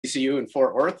ECU in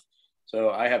Fort Worth. So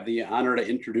I have the honor to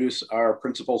introduce our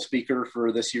principal speaker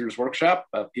for this year's workshop,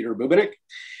 Peter Bubenik.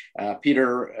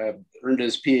 Peter earned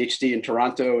his PhD in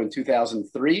Toronto in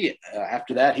 2003.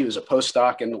 After that, he was a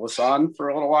postdoc in Lausanne for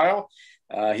a little while.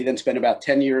 He then spent about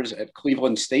 10 years at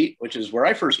Cleveland State, which is where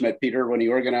I first met Peter when he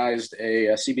organized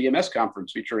a CBMS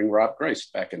conference featuring Rob Grice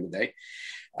back in the day.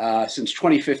 Since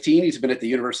 2015, he's been at the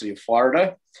University of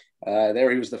Florida. There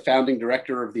he was the founding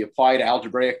director of the Applied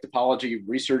Algebraic Topology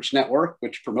Research Network,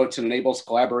 which promotes and enables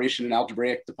collaboration in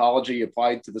algebraic topology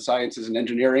applied to the sciences and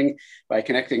engineering by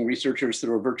connecting researchers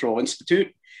through a virtual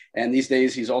institute. And these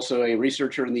days, he's also a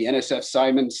researcher in the NSF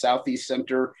Simons Southeast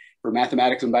Center for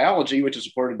Mathematics and Biology, which is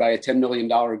supported by a $10 million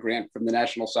grant from the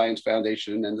National Science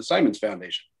Foundation and the Simons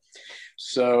Foundation.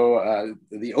 So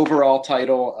the overall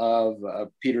title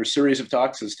of Peter's series of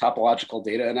talks is Topological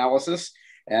Data Analysis.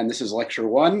 And this is lecture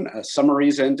one,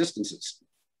 Summaries and Distances.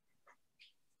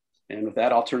 And with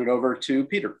that, I'll turn it over to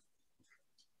Peter.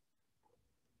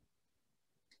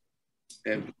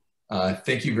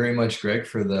 Thank you very much, Greg,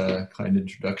 for the kind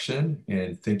introduction.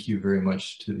 And thank you very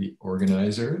much to the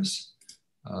organizers.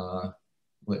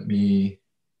 Let me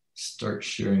start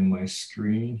sharing my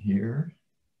screen here.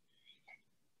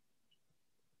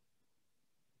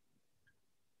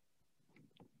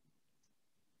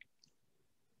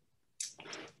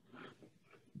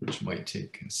 Which might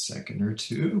take a second or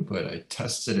two, but I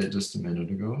tested it just a minute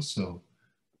ago, so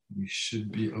we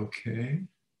should be okay.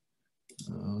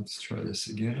 Let's try this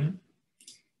again.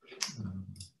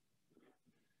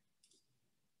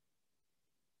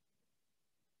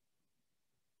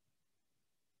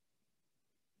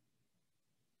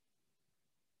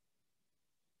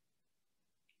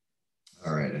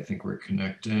 All right, I think we're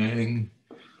connecting,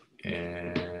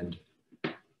 and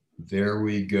there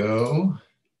we go.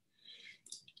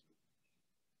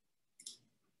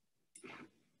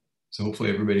 So hopefully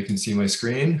everybody can see my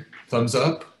screen. Thumbs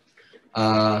up.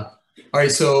 All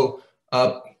right, so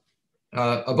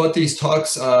about these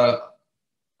talks,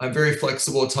 I'm very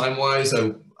flexible time-wise.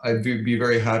 I'd be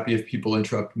very happy if people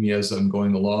interrupt me as I'm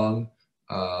going along.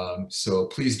 So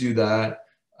please do that.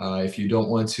 If you don't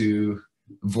want to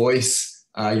voice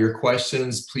your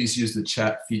questions, please use the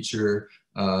chat feature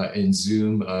in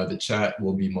Zoom. The chat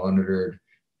will be monitored,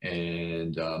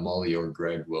 and Molly or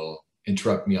Greg will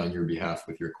interrupt me on your behalf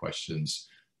with your questions.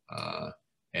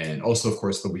 And also, of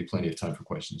course, there'll be plenty of time for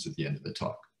questions at the end of the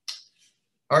talk.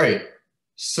 All right,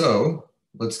 so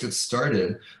let's get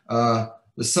started.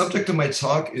 The subject of my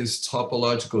talk is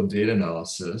topological data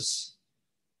analysis.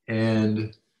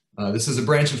 And this is a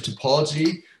branch of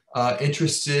topology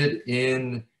interested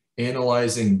in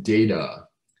analyzing data.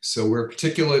 So we're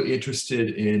particularly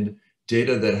interested in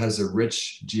data that has a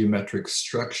rich geometric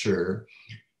structure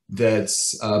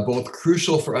that's both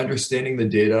crucial for understanding the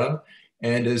data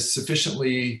and is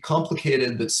sufficiently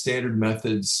complicated that standard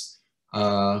methods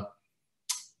don't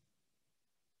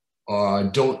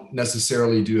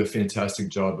necessarily do a fantastic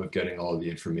job of getting all of the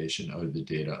information out of the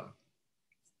data.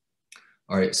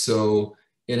 All right, so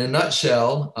in a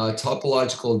nutshell,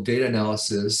 topological data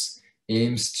analysis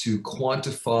aims to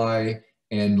quantify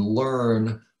and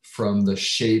learn from the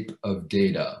shape of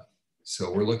data.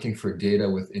 So we're looking for data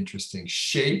with interesting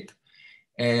shape.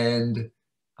 And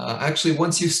actually,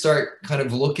 once you start kind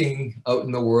of looking out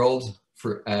in the world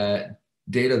for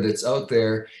data that's out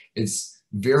there, it's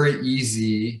very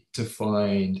easy to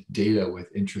find data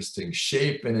with interesting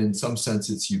shape. And in some sense,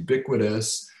 it's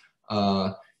ubiquitous.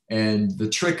 And the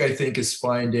trick, I think, is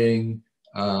finding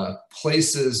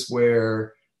places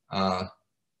where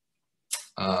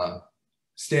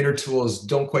standard tools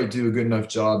don't quite do a good enough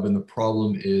job, and the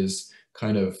problem is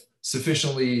kind of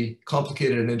sufficiently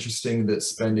complicated and interesting that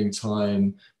spending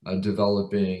time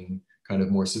developing kind of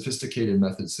more sophisticated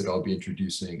methods that I'll be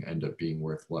introducing end up being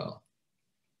worthwhile.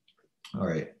 All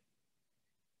right.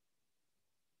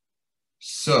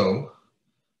 So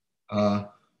I'm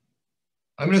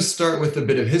going to start with a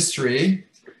bit of history.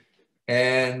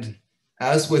 And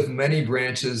as with many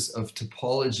branches of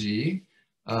topology,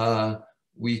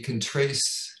 we can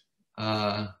trace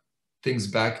things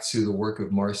back to the work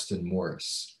of Marston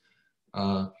Morse.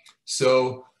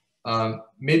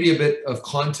 Maybe a bit of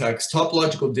context.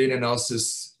 Topological data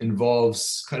analysis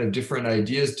involves kind of different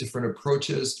ideas, different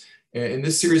approaches. In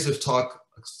this series of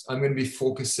talks, I'm going to be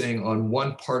focusing on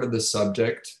one part of the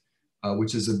subject,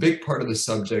 which is a big part of the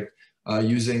subject,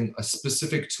 using a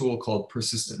specific tool called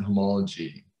persistent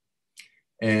homology.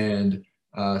 And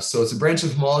so it's a branch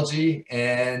of homology,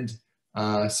 and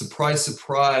surprise,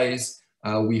 surprise,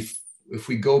 if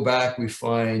we go back, we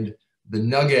find the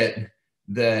nugget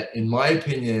that, in my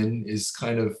opinion, is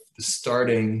kind of the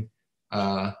starting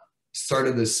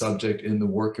started this subject in the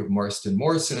work of Marston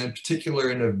Morse, and in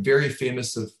particular in a very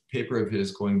famous paper of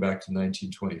his going back to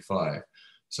 1925.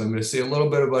 So I'm going to say a little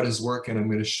bit about his work, and I'm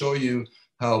going to show you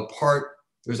how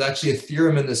there's actually a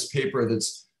theorem in this paper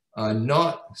that's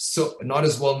not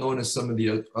as well known as some of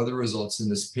the other results in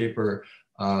this paper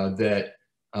that,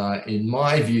 in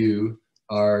my view,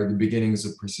 are the beginnings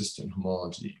of persistent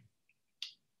homology.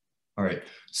 All right,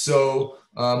 so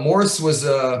Morse was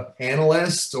an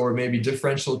analyst or maybe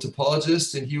differential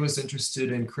topologist, and he was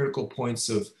interested in critical points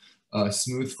of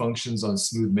smooth functions on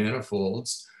smooth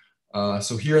manifolds.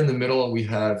 So here in the middle, we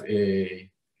have a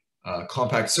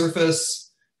compact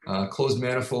surface, closed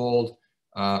manifold,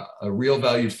 a real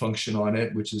valued function on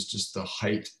it, which is just the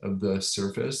height of the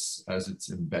surface as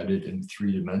it's embedded in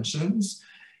 3 dimensions.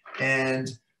 And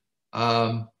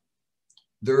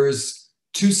there's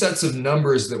 2 sets of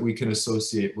numbers that we can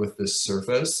associate with this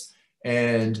surface.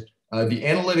 And the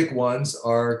analytic ones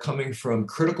are coming from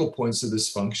critical points of this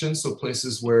function, so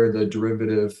places where the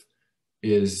derivative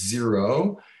is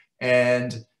 0,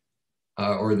 and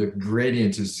or the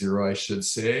gradient is 0, I should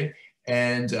say.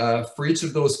 And for each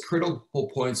of those critical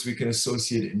points, we can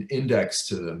associate an index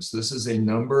to them. So this is a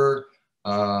number.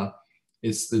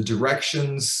 It's the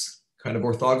directions, kind of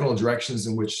orthogonal directions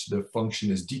in which the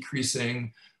function is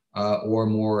decreasing, or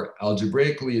more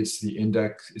algebraically, it's the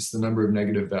index. It's the number of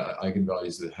negative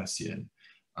eigenvalues of the Hessian.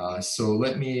 So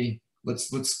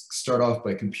let's start off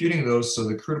by computing those. So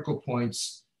the critical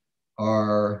points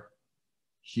are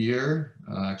here.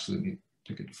 Actually, let me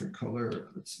pick a different color.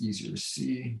 It's easier to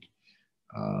see.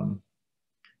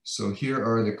 So here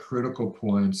are the critical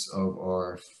points of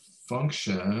our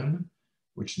function,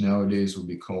 which nowadays will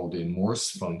be called a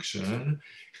Morse function.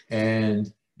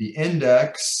 And the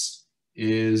index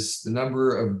is the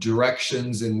number of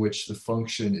directions in which the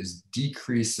function is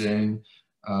decreasing.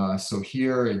 So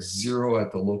here it's 0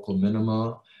 at the local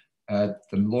minima. At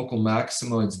the local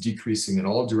maxima, it's decreasing in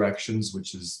all directions,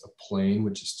 which is a plane,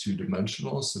 which is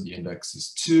 2-dimensional. So the index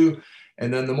is 2.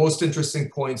 And then the most interesting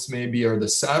points maybe are the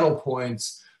saddle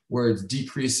points, where it's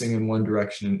decreasing in one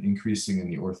direction and increasing in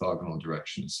the orthogonal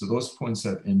direction. So those points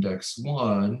have index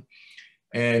 1.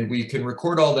 And we can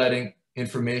record all that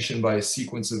information by a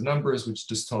sequence of numbers, which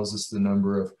just tells us the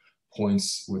number of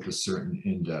points with a certain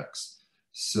index.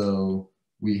 So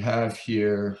we have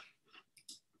here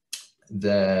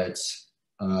that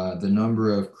the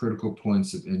number of critical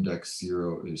points of index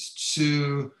 0 is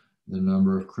 2. The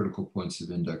number of critical points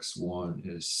of index 1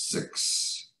 is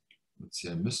 6. Let's see,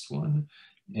 I missed one.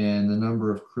 And the number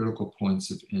of critical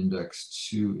points of index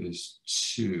 2 is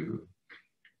 2.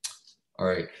 All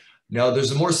right. Now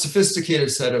there's a more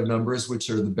sophisticated set of numbers, which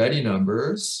are the Betti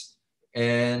numbers.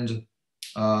 And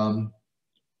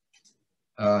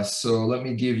so let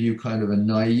me give you kind of a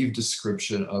naive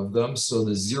description of them. So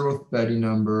the 0th Betti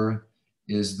number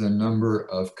is the number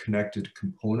of connected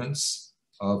components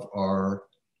of our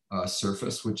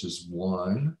surface, which is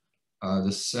 1. The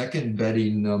 2nd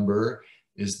Betti number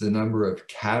is the number of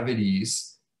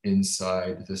cavities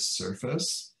inside the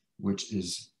surface, which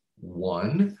is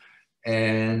 1.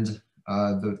 And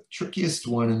the trickiest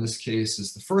one in this case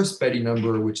is the 1st Betti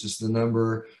number, which is the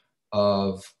number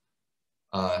of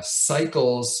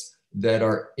cycles that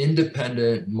are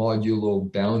independent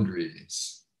modulo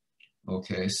boundaries.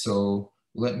 Okay, so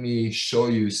let me show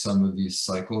you some of these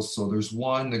cycles. So there's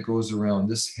one that goes around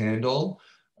this handle,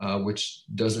 which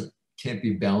can't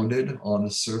be bounded on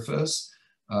the surface.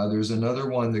 There's another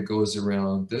one that goes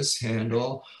around this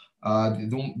handle.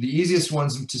 The easiest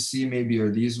ones to see maybe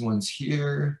are these ones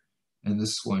here and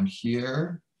this one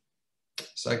here.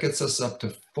 So that gets us up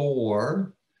to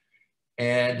 4.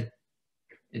 And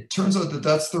it turns out that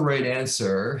that's the right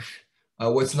answer.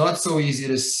 What's not so easy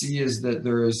to see is that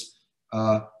there's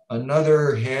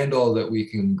another handle that we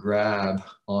can grab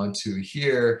onto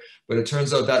here, but it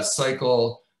turns out that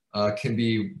cycle can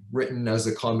be written as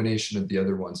a combination of the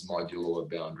other one's modulo a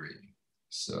boundary.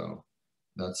 So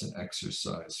that's an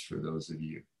exercise for those of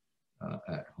you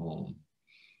at home.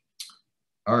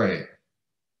 All right.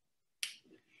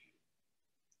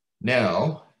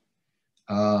 Now,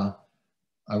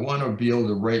 I want to be able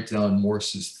to write down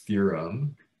Morse's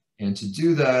theorem. And to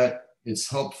do that, it's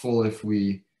helpful if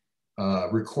we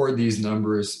record these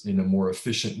numbers in a more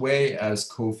efficient way as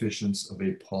coefficients of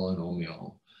a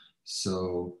polynomial.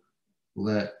 So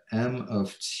let m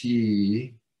of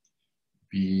t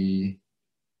be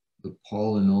the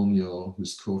polynomial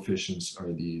whose coefficients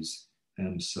are these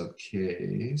m sub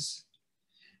k's.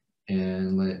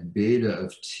 And let beta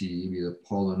of t be the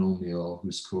polynomial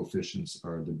whose coefficients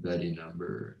are the Betti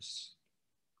numbers.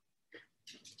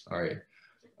 All right.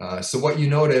 So what you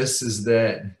notice is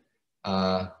that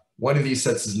one of these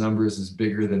sets of numbers is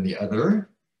bigger than the other.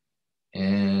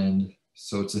 And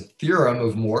so it's a theorem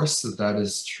of Morse that that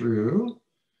is true.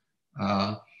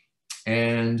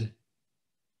 And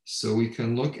so we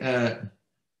can look at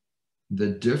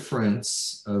the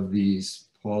difference of these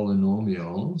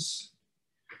polynomials.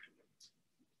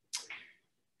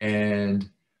 And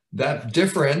that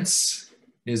difference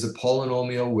is a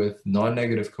polynomial with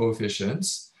non-negative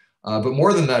coefficients. But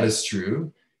more than that is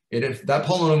true. That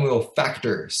polynomial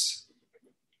factors.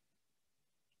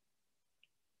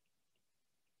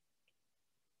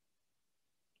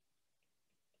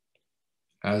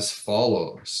 As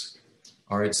follows.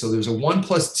 All right, so there's a 1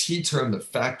 plus t term that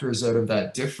factors out of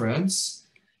that difference.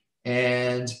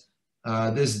 And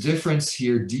this difference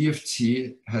here, d of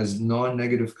t, has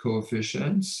non-negative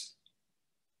coefficients.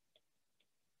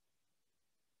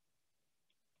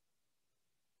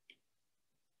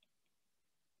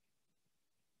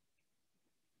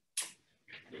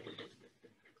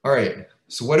 All right,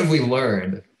 so what have we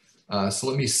learned? So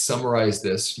let me summarize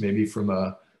this maybe from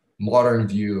a modern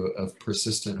view of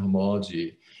persistent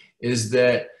homology, is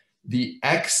that the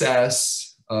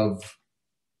excess of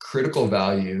critical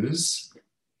values,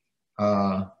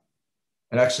 and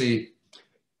actually,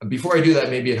 before I do that,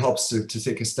 maybe it helps to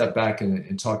take a step back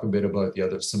and talk a bit about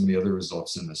some of the other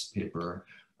results in this paper,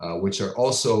 which are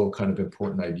also kind of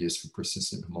important ideas for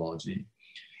persistent homology.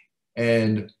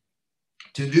 And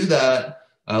to do that,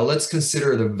 let's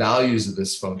consider the values of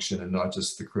this function and not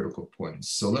just the critical points.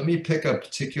 So let me pick a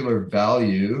particular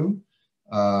value.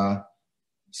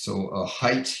 So a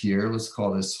height here, let's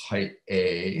call this height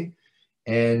A.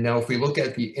 And now if we look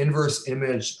at the inverse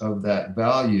image of that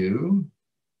value,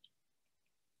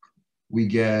 we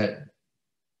get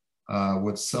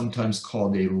what's sometimes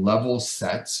called a level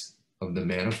set of the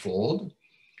manifold.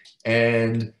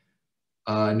 And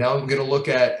now I'm going to look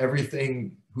at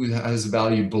everything who has a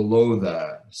value below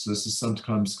that. So this is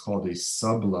sometimes called a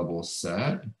sublevel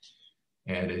set,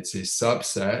 and it's a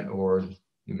subset, or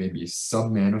it may be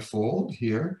submanifold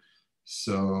here.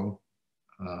 So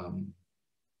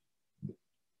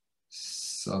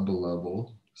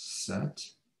sublevel set.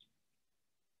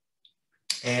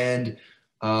 And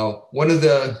one of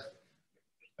the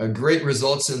great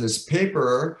results in this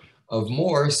paper of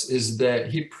Morse is that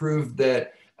he proved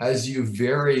that as you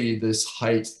vary this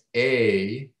height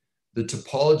A, the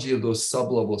topology of those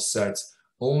sublevel sets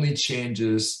only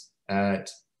changes at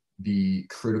the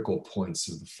critical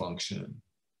points of the function.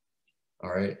 All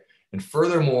right. And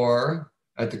furthermore,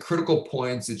 at the critical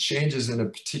points, it changes in a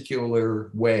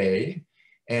particular way.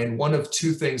 And one of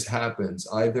two things happens.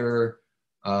 Either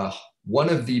one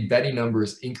of the Betti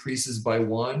numbers increases by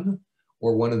 1,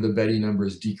 or one of the Betti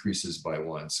numbers decreases by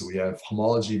 1. So we have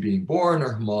homology being born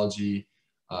or homology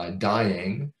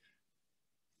dying.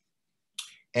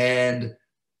 And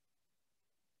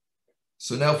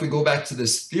so now if we go back to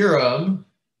this theorem,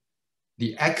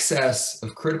 the excess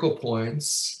of critical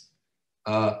points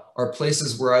are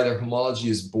places where either homology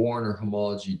is born or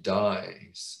homology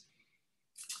dies.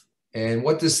 And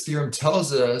what this theorem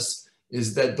tells us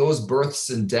is that those births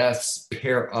and deaths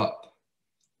pair up,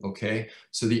 okay?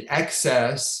 So the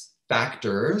excess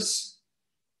factors,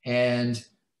 and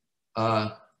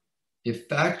it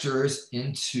factors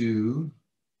into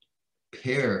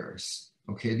pairs,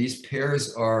 okay? These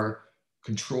pairs are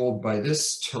controlled by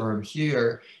this term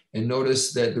here, and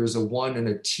notice that there's a 1 and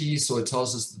a t, so it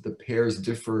tells us that the pairs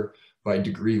differ by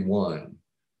degree 1.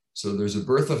 So there's a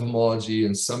birth of homology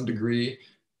in some degree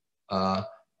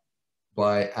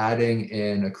by adding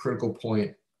in a critical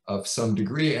point of some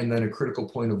degree, and then a critical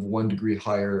point of 1 degree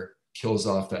higher kills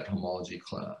off that homology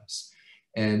class.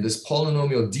 And this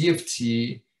polynomial d of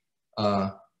t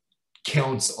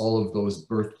counts all of those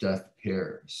birth-death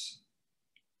pairs.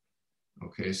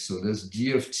 Okay, so this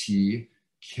d of t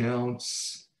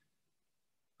counts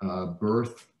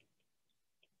birth,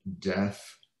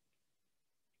 death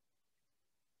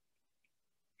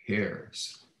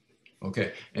pairs.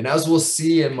 Okay, and as we'll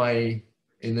see in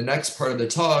the next part of the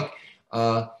talk,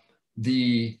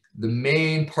 the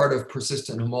main part of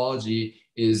persistent homology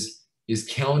is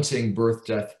counting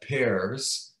birth-death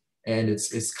pairs, and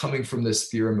it's coming from this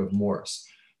theorem of Morse.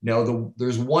 Now,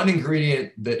 there's one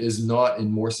ingredient that is not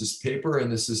in Morse's paper,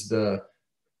 and this is the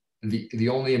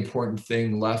only important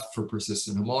thing left for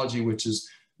persistent homology, which is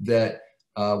that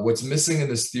what's missing in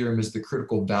this theorem is the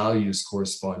critical values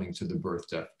corresponding to the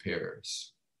birth-death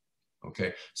pairs.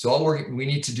 Okay, so all we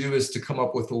need to do is to come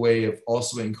up with a way of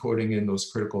also encoding in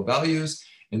those critical values,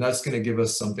 and that's going to give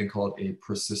us something called a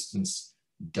persistence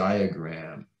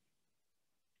diagram.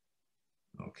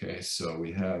 Okay, so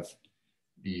we have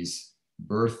these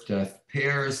birth-death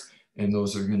pairs, and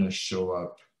those are going to show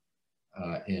up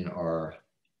in our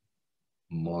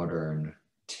modern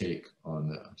take on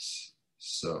this.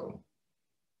 So,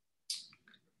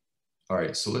 all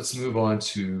right, so let's move on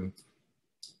to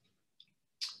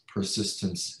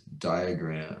persistence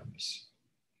diagrams.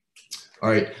 All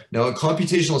right, now in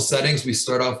computational settings, we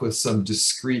start off with some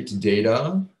discrete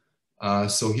data.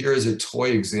 So here is a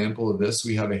toy example of this.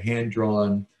 We have a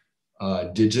hand-drawn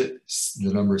digit,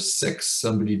 the number 6,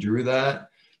 somebody drew that.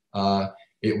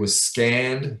 It was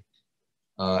scanned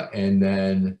and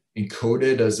then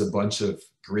encoded as a bunch of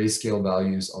grayscale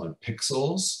values on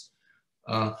pixels.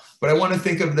 But I want to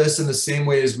think of this in the same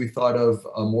way as we thought of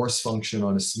a Morse function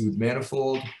on a smooth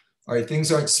manifold. All right,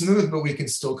 things aren't smooth, but we can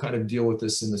still kind of deal with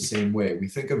this in the same way. We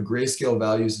think of grayscale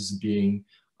values as being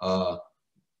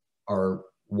our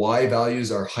y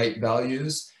values, our height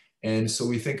values. And so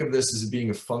we think of this as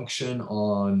being a function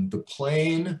on the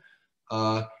plane.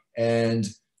 And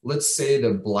let's say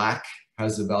the black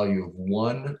has a value of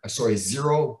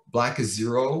 0, black is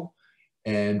 0,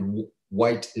 and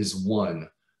white is 1.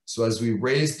 So as we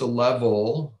raise the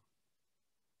level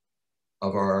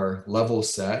of our level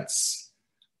sets,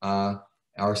 our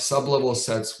sublevel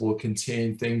sets will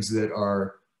contain things that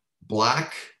are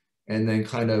black and then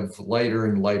kind of lighter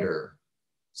and lighter.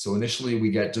 So initially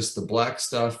we get just the black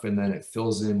stuff, and then it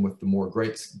fills in with the more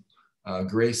gray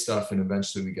stuff, and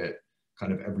eventually we get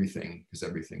kind of everything, because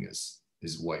everything is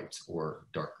white or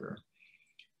darker.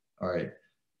 All right,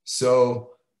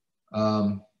 so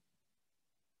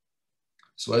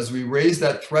so as we raise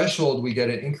that threshold, we get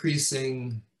an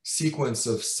increasing sequence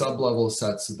of sublevel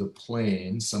sets of the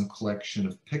plane, some collection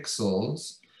of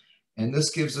pixels, and this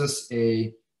gives us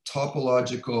a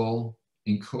topological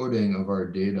encoding of our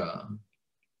data.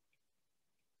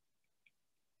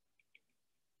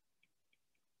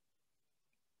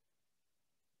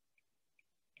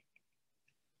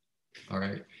 All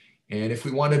right, and if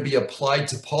we want to be applied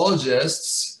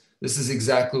topologists, this is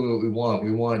exactly what we want.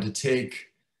 We want to take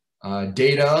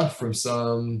data from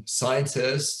some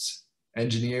scientist,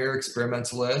 engineer,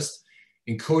 experimentalist,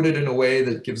 encode it in a way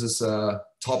that gives us a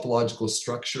topological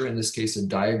structure, in this case a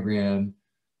diagram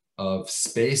of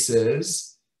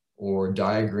spaces or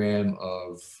diagram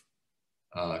of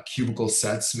cubical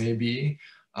sets maybe,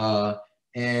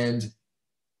 and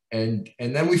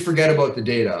then we forget about the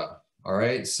data. All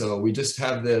right, so we just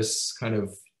have this kind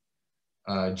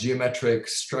of geometric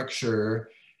structure,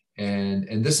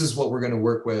 and this is what we're going to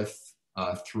work with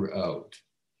throughout.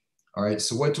 All right,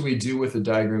 so what do we do with a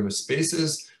diagram of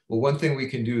spaces? Well, one thing we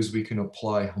can do is we can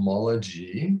apply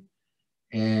homology.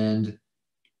 And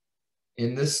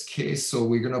in this case, so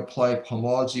we're going to apply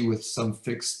homology with some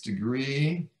fixed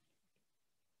degree.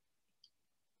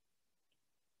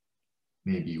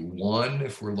 Maybe 1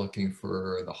 if we're looking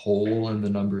for the whole in the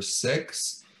number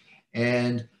 6.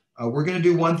 And we're going to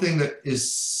do one thing that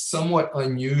is somewhat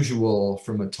unusual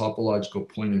from a topological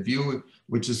point of view,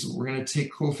 which is we're going to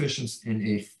take coefficients in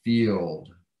a field.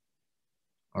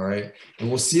 All right, and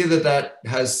we'll see that that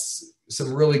has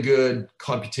some really good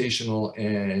computational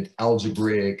and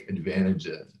algebraic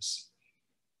advantages.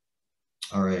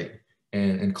 All right,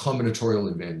 and combinatorial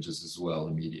advantages as well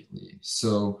immediately.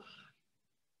 So,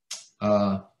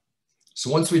 so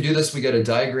once we do this, we get a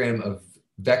diagram of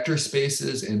vector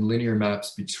spaces and linear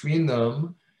maps between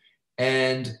them.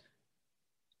 And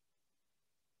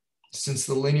since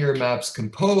the linear maps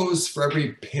compose for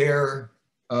every pair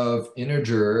of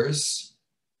integers,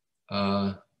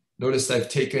 notice I've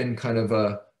taken kind of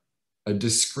a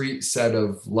discrete set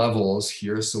of levels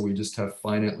here. So we just have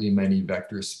finitely many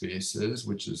vector spaces,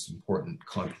 which is important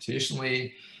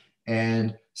computationally.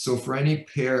 And so for any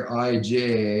pair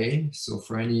ij, so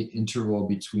for any interval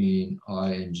between I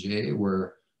and j,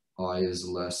 where I is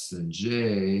less than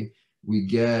j, we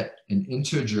get an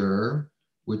integer,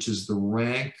 which is the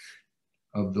rank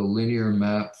of the linear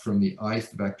map from the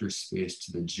ith vector space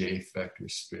to the jth vector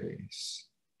space.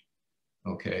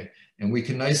 Okay, and we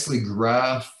can nicely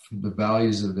graph the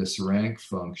values of this rank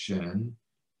function,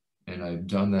 and I've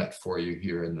done that for you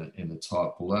here in the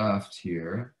top left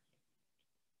here.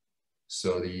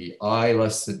 So the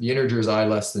integers I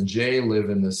less than j live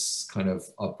in this kind of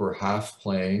upper half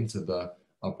plane to the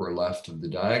upper left of the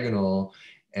diagonal.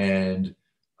 And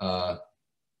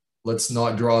let's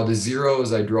not draw the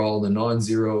zeros. I draw all the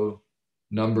non-zero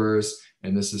numbers.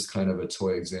 And this is kind of a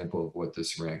toy example of what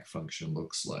this rank function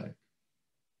looks like.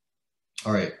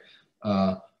 All right,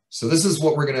 so this is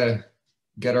what we're going to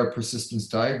get our persistence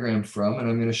diagram from. And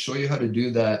I'm going to show you how to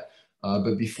do that.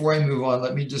 But before I move on,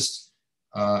 let me just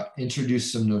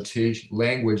introduce some notation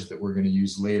language that we're going to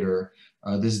use later.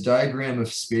 This diagram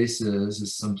of spaces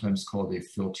is sometimes called a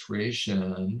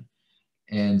filtration,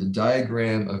 And the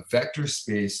diagram of vector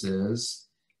spaces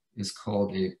is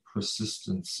called a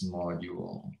persistence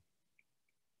module.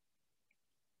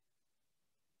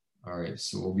 All right,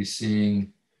 so we'll be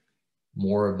seeing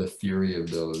more of the theory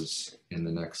of those in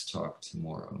the next talk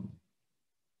tomorrow.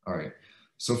 All right,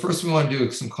 so first we want to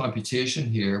do some computation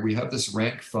here. We have this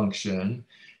rank function,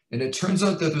 and it turns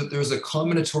out that there's a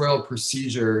combinatorial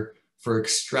procedure for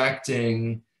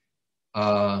extracting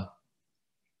kind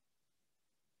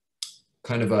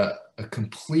of a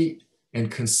complete and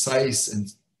concise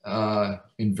and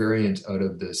invariant out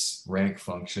of this rank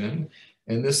function.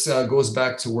 And this goes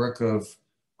back to work of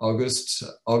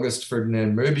August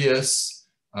Ferdinand Möbius,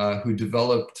 who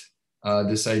developed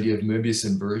this idea of Möbius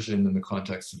inversion in the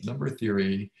context of number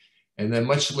theory. And then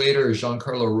much later,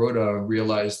 Giancarlo Roda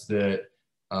realized that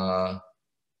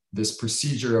this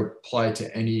procedure applied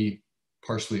to any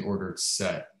partially ordered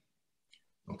set.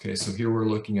 Okay, so here we're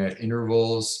looking at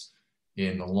intervals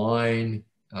in the line,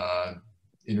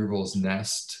 intervals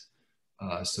nest,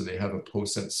 so they have a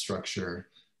poset structure.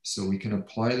 So we can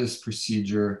apply this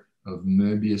procedure of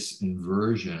Möbius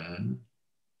inversion.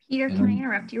 Peter, can I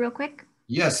interrupt you real quick?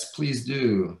 Yes, please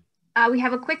do. We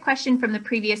have a quick question from the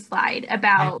previous slide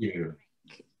about, Thank you.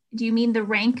 Do you mean the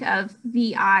rank of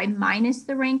VI minus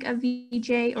the rank of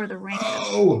VJ, or the rank of...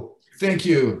 Oh, thank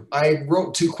you. I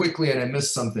wrote too quickly and I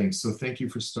missed something, so thank you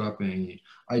for stopping me.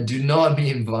 I do not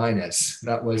mean minus.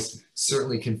 That was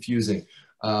certainly confusing.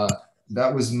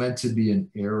 That was meant to be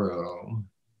an arrow.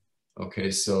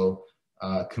 Okay, so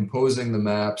composing the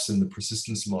maps in the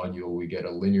persistence module, we get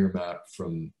a linear map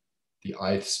from the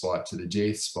ith spot to the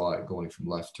jth spot going from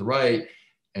left to right,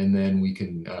 and then we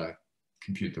can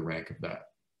compute the rank of that.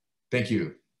 Thank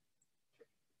you.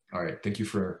 All right, thank you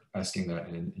for asking that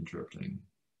and interrupting.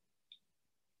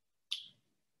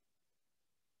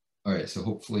 All right, so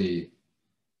hopefully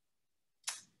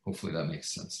that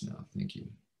makes sense now. Thank you.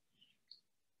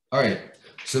 All right,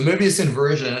 so Möbius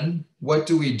inversion, what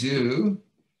do we do?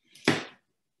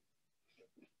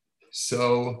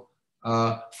 So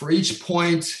for each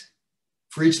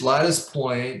lattice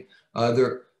point,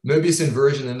 Möbius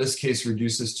inversion in this case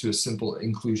reduces to a simple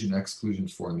inclusion-exclusion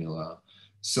formula.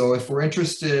 So if we're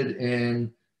interested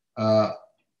in,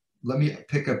 let me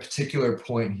pick a particular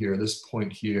point here, this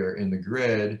point here in the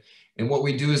grid. And what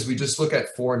we do is we just look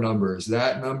at 4 numbers,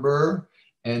 that number,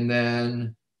 and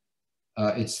then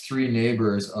its 3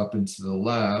 neighbors up and to the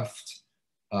left.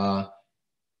 And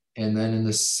then in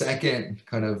the second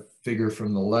kind of figure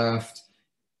from the left,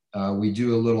 we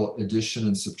do a little addition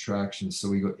and subtraction. So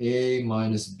we go A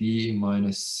minus B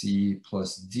minus C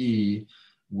plus D,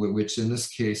 which in this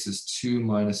case is 2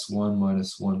 minus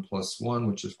 1 plus 1,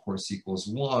 which of course equals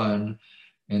 1.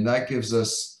 And that gives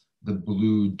us the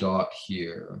blue dot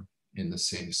here in the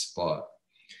same spot.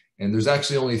 And there's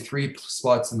actually only 3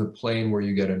 spots in the plane where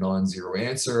you get a non-zero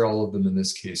answer. All of them in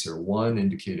this case are 1,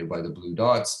 indicated by the blue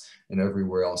dots, and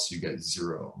everywhere else you get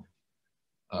 0.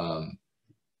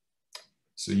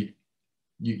 So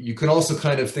you can also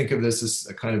kind of think of this as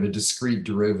a kind of a discrete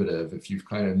derivative. If you're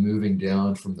kind of moving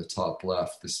down from the top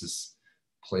left, this is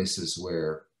places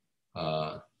where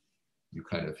you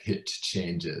kind of hit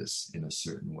changes in a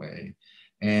certain way.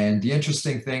 And the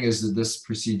interesting thing is that this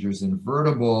procedure is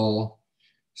invertible.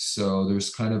 So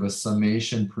there's kind of a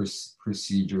summation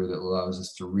procedure that allows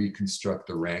us to reconstruct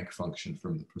the rank function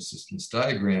from the persistence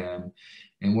diagram.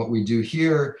 And what we do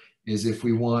here is if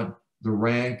we want the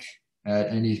rank at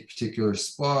any particular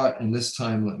spot, and this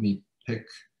time let me pick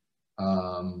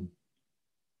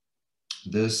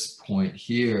this point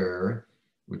here,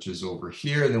 which is over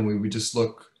here, then we would just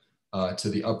look to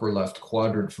the upper left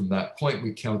quadrant. From that point,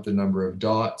 we count the number of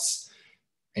dots,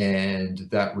 and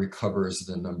that recovers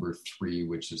the number 3,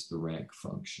 which is the rank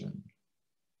function.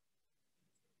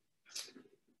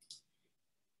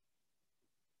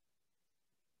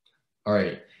 All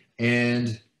right,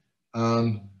 and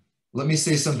let me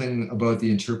say something about the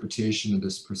interpretation of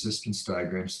this persistence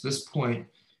diagram. So this point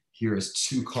here is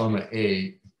 2,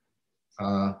 8.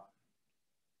 And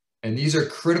these are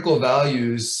critical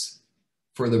values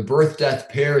for the birth-death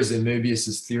pairs in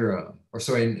Möbius's theorem. Or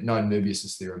sorry, not in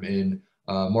Möbius's theorem, in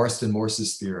Marston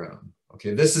Morse's theorem.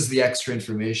 Okay, this is the extra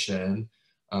information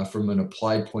from an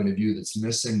applied point of view that's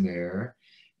missing there.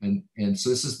 And so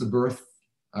this is the birth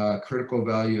critical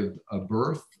value of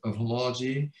birth of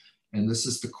homology. And this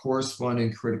is the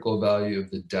corresponding critical value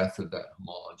of the death of that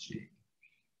homology.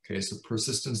 Okay, so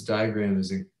persistence diagram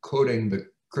is encoding the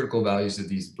critical values of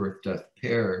these birth-death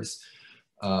pairs.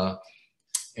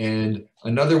 And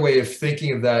another way of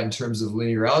thinking of that in terms of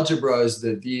linear algebra is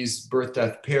that these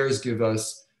birth-death pairs give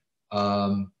us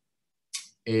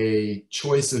a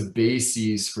choice of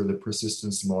bases for the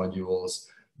persistence modules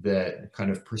that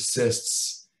kind of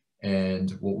persists,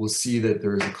 and we'll see that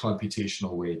there is a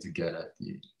computational way to get at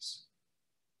these.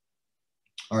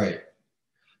 All right,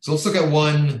 so let's look at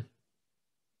one.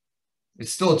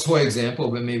 It's still a toy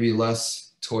example, but maybe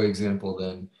less toy example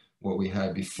than what we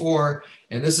had before.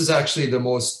 And this is actually the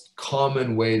most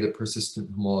common way that persistent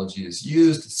homology is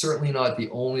used. It's certainly not the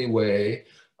only way,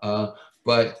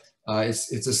 but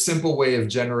it's a simple way of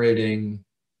generating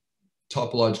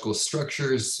topological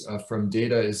structures from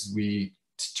data as we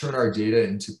turn our data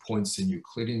into points in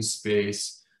Euclidean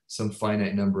space, some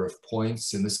finite number of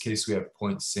points. In this case, we have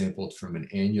points sampled from an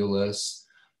annulus.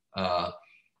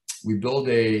 We build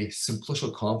a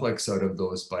simplicial complex out of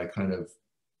those by kind of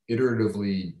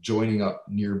iteratively joining up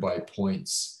nearby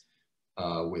points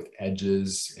with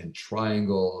edges and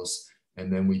triangles.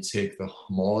 And then we take the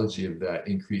homology of that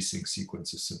increasing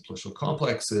sequence of simplicial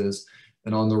complexes.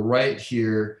 And on the right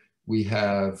here, we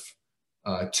have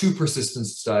two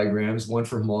persistence diagrams, one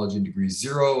for homology in degree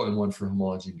 0 and one for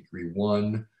homology in degree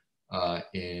 1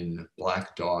 in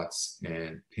black dots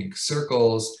and pink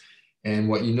circles. And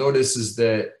what you notice is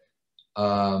that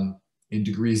in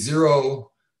degree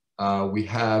 0, we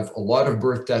have a lot of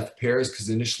birth-death pairs because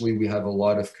initially we have a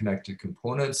lot of connected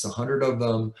components, 100 of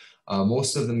them.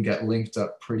 Most of them get linked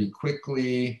up pretty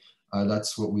quickly.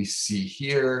 That's what we see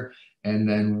here. And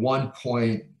then one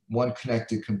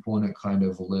connected component kind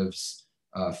of lives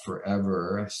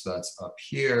forever. So that's up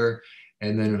here.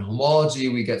 And then in homology,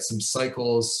 we get some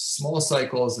cycles, small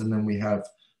cycles, and then we have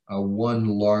one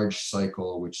large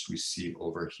cycle, which we see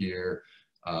over here,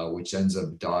 which ends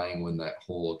up dying when that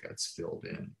hole gets filled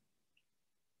in.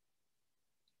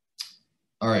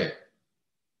 All right.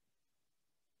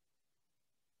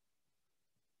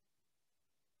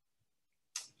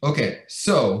 Okay,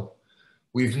 so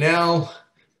we've now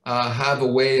have a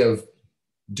way of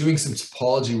doing some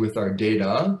topology with our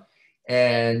data,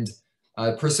 and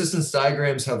persistence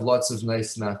diagrams have lots of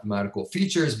nice mathematical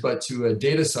features, but to a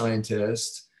data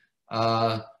scientist,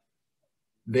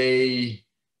 there's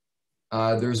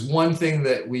one thing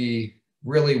that we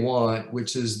really want,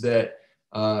 which is that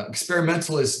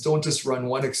experimentalists don't just run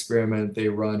one experiment, they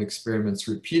run experiments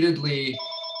repeatedly,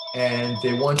 and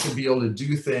they want to be able to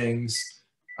do things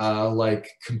like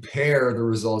compare the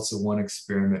results of one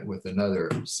experiment with another.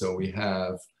 So we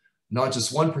have not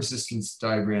just one persistence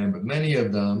diagram, but many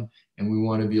of them, and we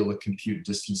want to be able to compute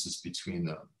distances between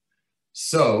them.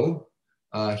 So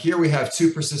here we have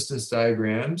two persistence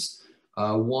diagrams,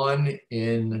 one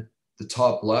in the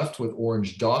top left with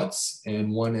orange dots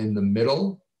and one in the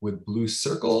middle with blue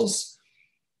circles.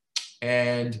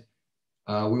 And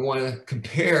we want to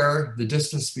compare the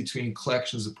distance between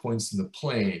collections of points in the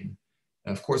plane.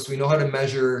 And of course, we know how to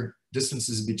measure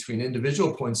distances between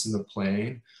individual points in the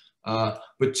plane.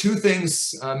 But two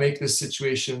things make this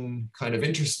situation kind of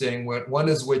interesting. One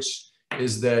is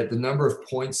that the number of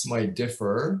points might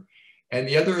differ. And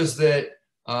the other is that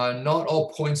not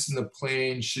all points in the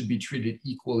plane should be treated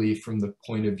equally from the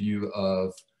point of view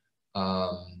of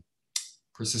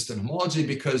persistent homology,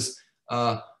 because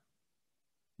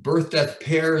birth-death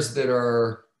pairs that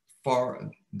are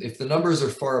far, if the numbers are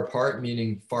far apart,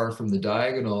 meaning far from the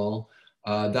diagonal,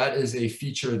 that is a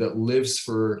feature that lives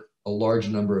for a large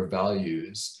number of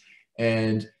values.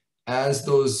 And as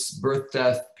those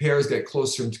birth-death pairs get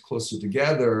closer and closer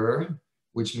together,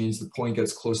 which means the point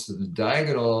gets closer to the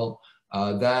diagonal,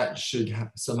 that should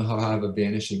somehow have a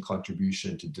vanishing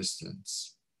contribution to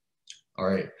distance. All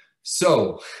right,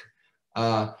 so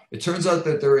it turns out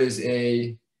that there is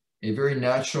a very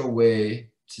natural way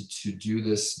to do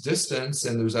this distance,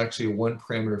 and there's actually a one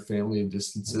parameter family of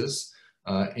distances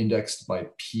indexed by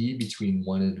p between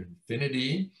 1 and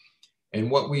infinity. And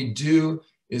what we do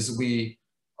is we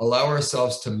allow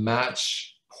ourselves to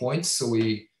match points. So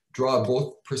we draw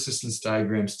both persistence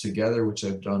diagrams together, which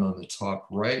I've done on the top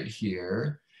right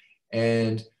here.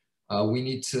 And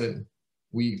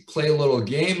we play a little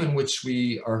game in which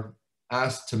we are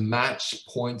asked to match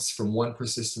points from one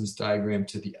persistence diagram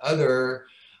to the other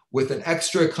with an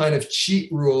extra kind of cheat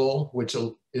rule, which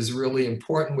is really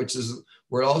important, which is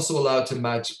we're also allowed to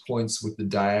match points with the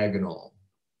diagonal,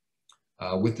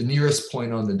 with the nearest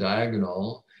point on the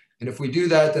diagonal. And if we do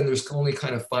that, then there's only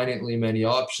kind of finitely many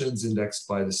options indexed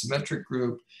by the symmetric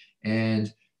group.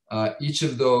 And each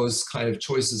of those kind of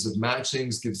choices of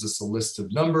matchings gives us a list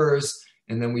of numbers.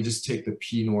 And then we just take the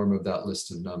p norm of that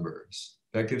list of numbers.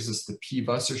 That gives us the p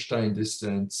Wasserstein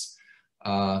distance.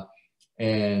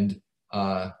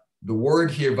 The word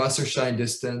here, Wasserstein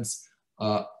distance,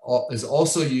 is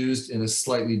also used in a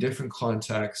slightly different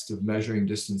context of measuring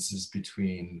distances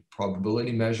between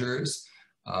probability measures.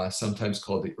 sometimes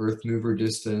called the Earth mover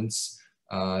distance.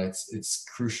 It's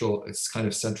crucial, it's kind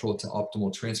of central to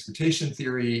optimal transportation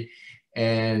theory.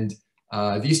 And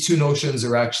these two notions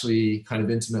are actually kind of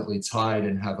intimately tied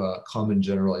and have a common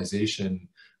generalization,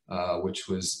 which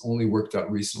was only worked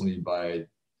out recently by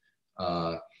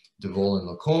DeVol and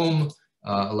Lacombe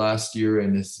last year,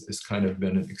 and has kind of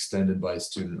been extended by a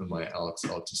student of mine, Alex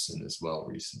Altison, as well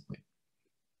recently.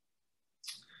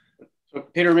 So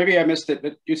Peter, maybe I missed it,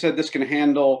 but you said this can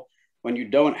handle when you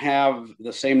don't have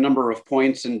the same number of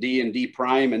points in D and D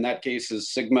prime. In that case, is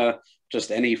sigma just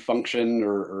any function,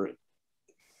 or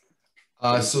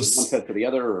so one set to the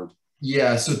other? Or?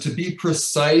 Yeah, so to be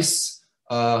precise,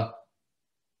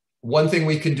 one thing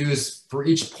we can do is for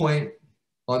each point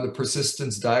on the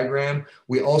persistence diagram,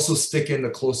 we also stick in the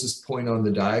closest point on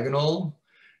the diagonal.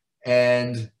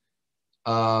 And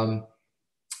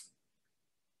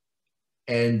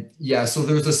yeah, so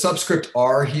there's a subscript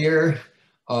R here,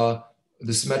 the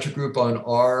symmetric group on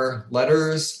R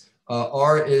letters.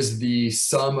 R is the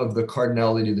sum of the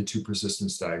cardinality of the two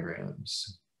persistence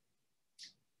diagrams.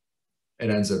 It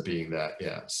ends up being that,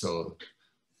 yeah. So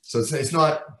it's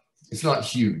not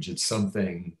huge. It's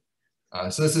something.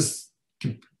 So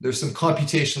there's some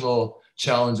computational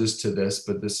challenges to this,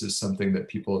 but this is something that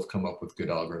people have come up with good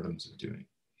algorithms of doing.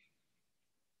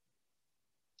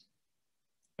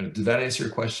 Did that answer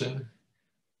your question?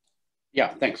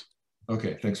 Yeah, thanks.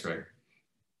 Okay, thanks, Greg.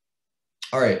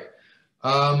 All right.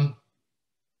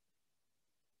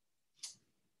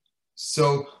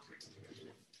 So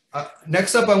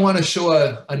next up, I want to show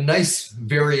a nice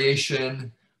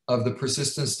variation of the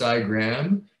persistence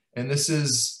diagram. And this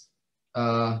is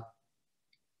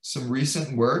some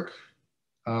recent work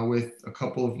with a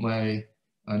couple of my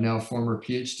now former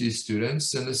PhD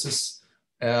students. And this is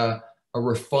a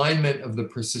refinement of the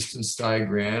persistence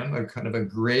diagram, a kind of a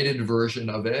graded version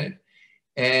of it.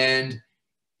 And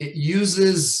it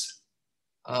uses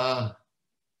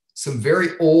some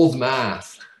very old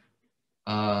math,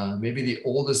 maybe the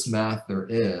oldest math there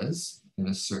is in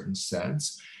a certain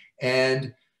sense.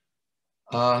 And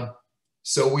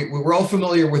so we're all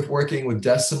familiar with working with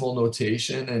decimal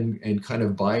notation and kind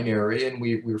of binary, and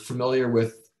we're familiar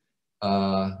with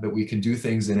that we can do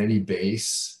things in any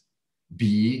base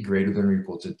b greater than or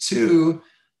equal to 2.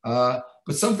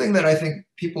 But something that I think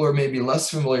people are maybe less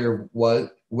familiar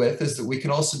with is that we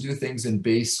can also do things in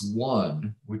base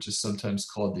 1, which is sometimes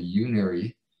called the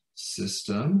unary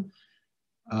system.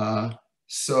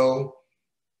 So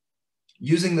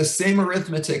using the same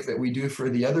arithmetic that we do for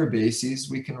the other bases,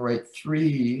 we can write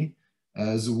 3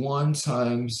 as 1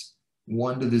 times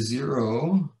 1 to the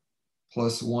 0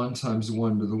 plus 1 times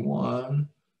 1 to the 1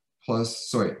 plus,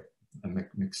 sorry, I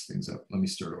mixed things up. Let me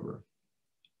start over.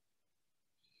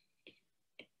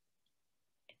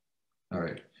 All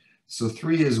right, so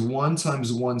 3 is 1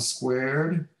 times 1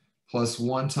 squared plus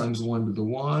 1 times 1 to the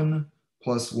 1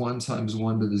 plus 1 times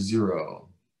 1 to the 0.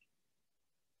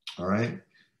 All right,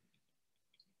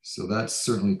 so that's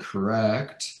certainly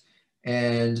correct.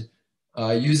 And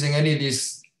using any of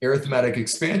these arithmetic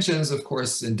expansions, of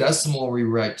course, in decimal, we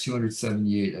write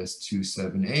 278 as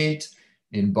 278.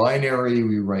 In binary,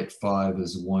 we write 5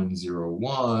 as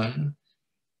 101.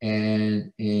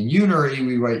 And in unary,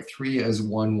 we write 3 as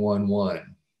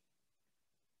 111.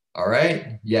 All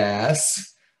right,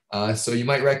 yes. So you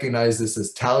might recognize this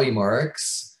as tally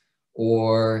marks,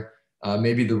 or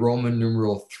maybe the Roman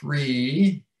numeral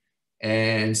 3.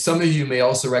 And some of you may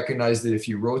also recognize that if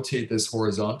you rotate this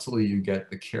horizontally, you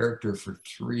get the character for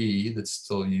 3 that's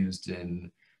still used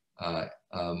in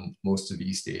most of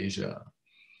East Asia.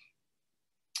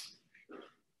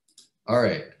 All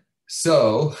right,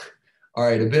 so, all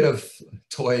right, a bit of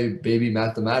toy baby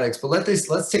mathematics, but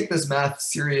let's take this math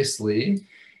seriously.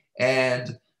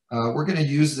 And we're going to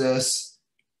use this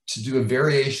to do a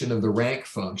variation of the rank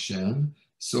function.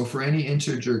 So for any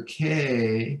integer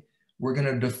k, we're going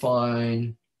to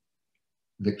define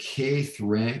the kth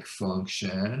rank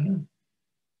function.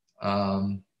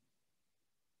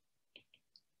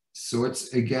 So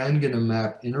it's again going to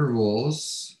map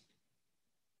intervals.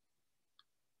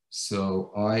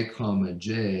 So I comma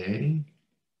j.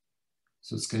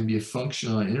 So it's going to be a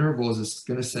function on intervals. It's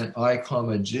going to send I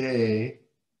comma j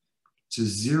to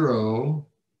 0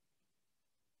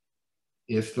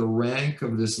 if the rank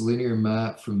of this linear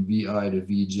map from vi to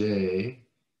vj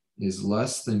is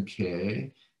less than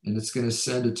k, and it's going to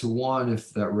send it to 1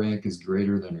 if that rank is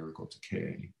greater than or equal to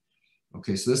k.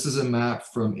 Okay, so this is a map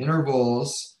from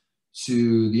intervals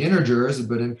to the integers,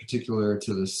 but in particular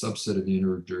to the subset of the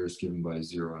integers given by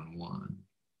 0 and 1.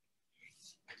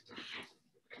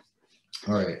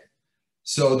 All right,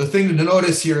 So the thing to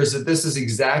notice here is that this is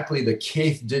exactly the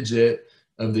kth digit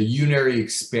of the unary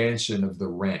expansion of the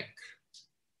rank.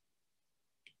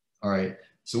 All right,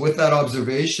 so with that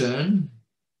observation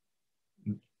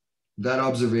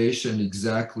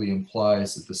exactly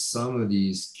implies that the sum of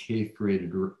these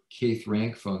kth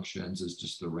rank functions is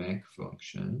just the rank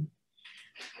function.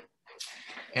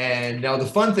 And now the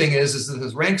fun thing is that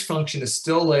this rank function is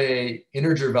still a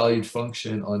integer valued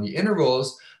function on the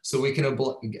intervals, so we can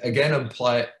again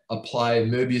apply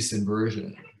Möbius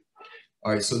inversion.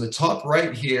 All right, so in the top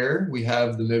right here, we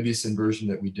have the Möbius inversion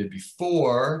that we did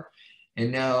before.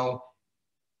 And now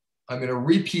I'm going to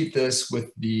repeat this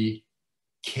with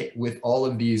all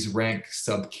of these rank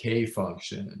sub k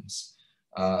functions.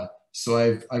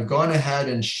 So I've gone ahead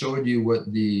and showed you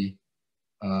what the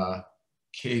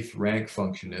kth rank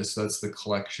function is. So that's the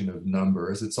collection of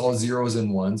numbers. It's all zeros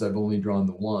and ones. I've only drawn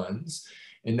the ones.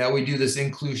 And now we do this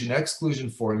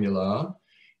inclusion-exclusion formula.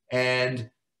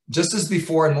 And just as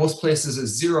before, in most places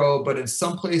it's 0, but in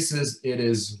some places it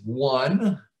is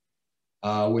 1,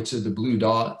 which are the blue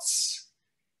dots.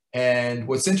 And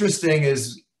what's interesting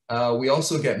is we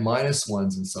also get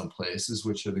 -1s in some places,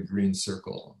 which are the green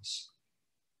circles.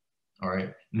 All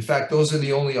right. In fact, those are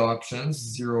the only options,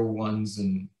 0, 1s,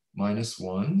 and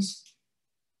 -1s.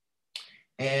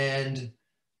 And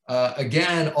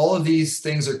again, all of these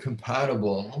things are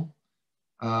compatible.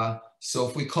 So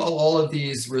if we call all of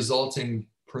these resulting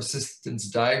persistence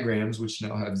diagrams, which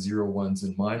now have 0, 1s,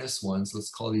 and -1s, let's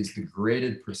call these the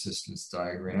graded persistence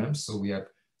diagrams. So we have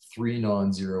 3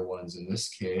 non-zero ones in this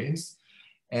case.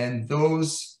 And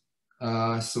those,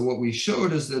 so what we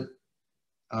showed is that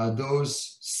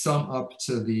those sum up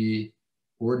to the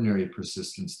ordinary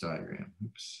persistence diagram.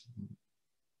 Oops,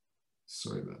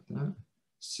 sorry about that.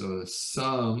 So the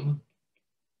sum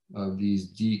of these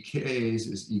dk's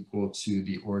is equal to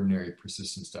the ordinary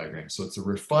persistence diagram. So it's a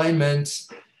refinement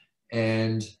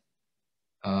and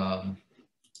of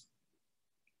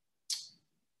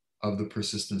the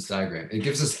persistence diagram. It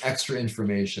gives us extra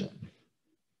information.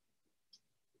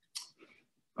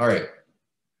 All right.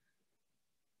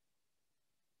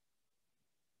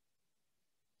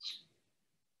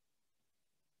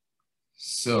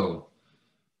 So,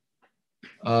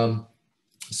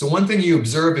 so one thing you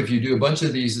observe if you do a bunch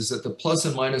of these is that the plus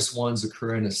and -1s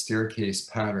occur in a staircase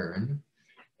pattern.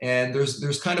 And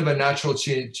there's kind of a natural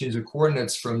change of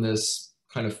coordinates from this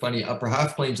kind of funny upper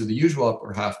half plane to the usual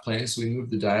upper half plane. So we move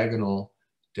the diagonal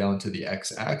down to the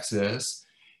x-axis.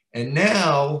 And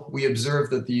now we observe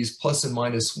that these plus and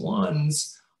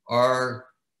 -1s are,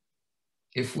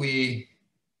 if we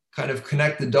kind of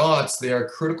connect the dots, they are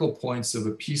critical points of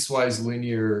a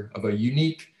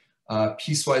unique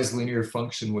piecewise linear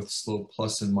function with slope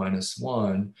plus and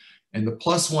 -1. And the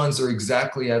 +1s are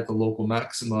exactly at the local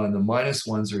maxima and the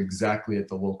 -1s are exactly at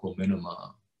the local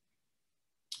minima.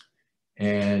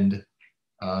 And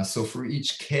so for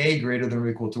each k greater than or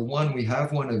equal to 1, we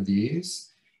have one of these.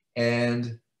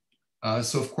 And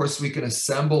so of course we can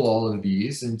assemble all of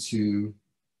these into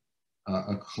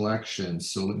a collection.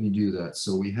 So let me do that.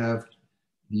 So we have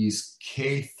these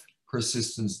kth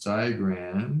persistence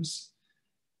diagrams.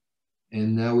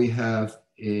 And now we have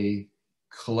a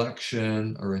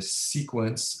collection or a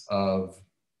sequence of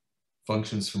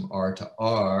functions from R to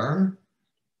R.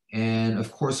 And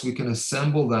of course, we can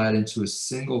assemble that into a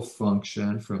single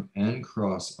function from n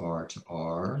cross R to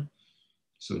R.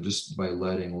 So just by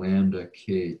letting lambda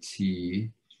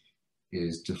kt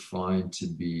is defined to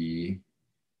be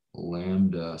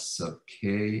lambda sub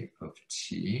k of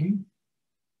t.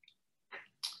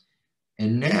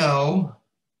 And now,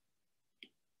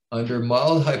 under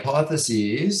mild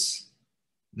hypotheses,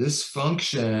 this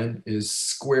function is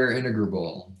square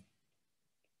integrable.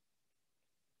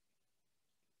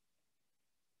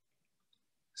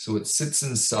 So it sits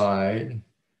inside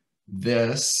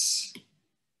this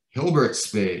Hilbert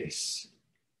space.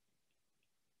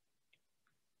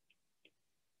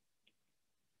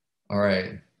 All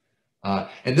right.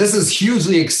 And this is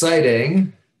hugely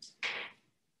exciting.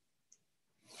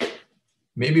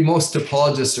 Maybe most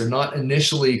topologists are not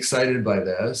initially excited by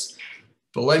this,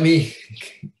 but let me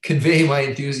convey my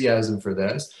enthusiasm for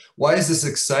this. Why is this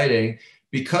exciting?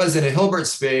 Because in a Hilbert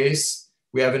space,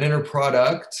 we have an inner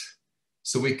product,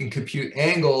 so we can compute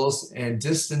angles and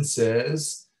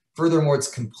distances. Furthermore, it's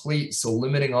complete, so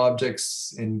limiting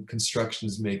objects in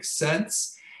constructions make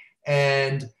sense.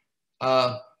 And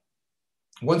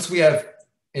once we have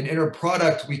an inner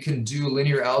product, we can do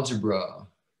linear algebra,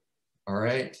 all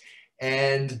right?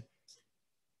 And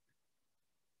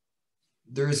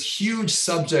there's huge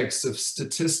subjects of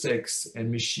statistics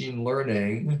and machine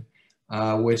learning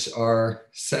which are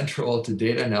central to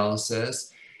data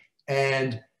analysis.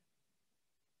 And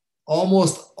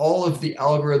almost all of the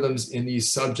algorithms in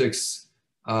these subjects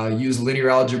use linear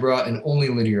algebra and only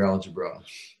linear algebra.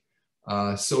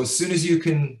 So as soon as you're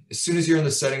in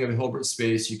the setting of a Hilbert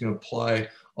space, you can apply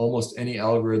almost any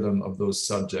algorithm of those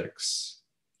subjects.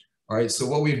 All right, so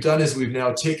what we've done is we've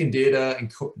now taken data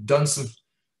and done some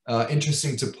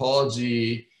interesting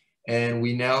topology, and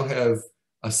we now have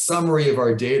a summary of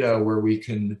our data where we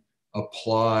can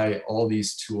apply all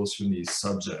these tools from these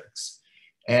subjects.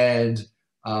 And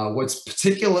what's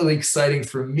particularly exciting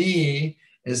for me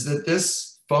is that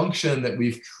this function that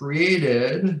we've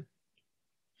created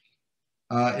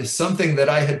is something that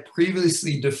I had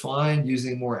previously defined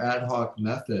using more ad hoc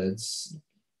methods,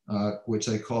 which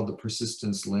I called the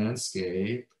persistence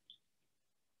landscape.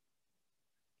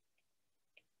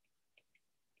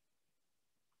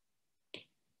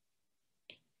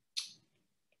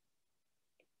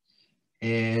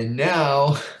 And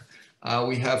now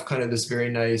we have kind of this very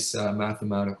nice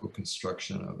mathematical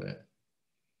construction of it.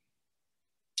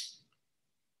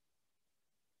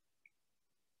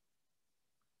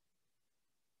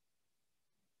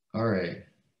 All right.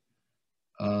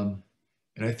 And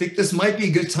I think this might be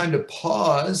a good time to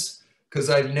pause because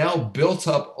I've now built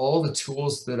up all the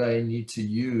tools that I need to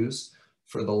use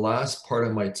for the last part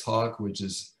of my talk, which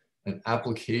is an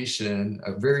application,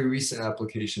 a very recent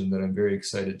application that I'm very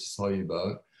excited to tell you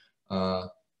about.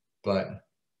 But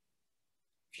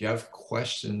if you have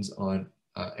questions on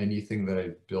anything that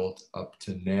I've built up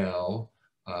to now,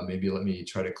 maybe let me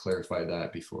try to clarify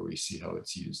that before we see how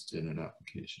it's used in an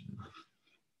application.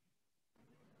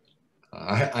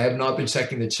 I have not been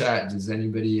checking the chat. Does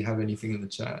anybody have anything in the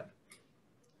chat?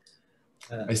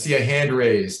 I see a hand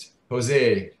raised.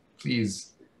 Jose,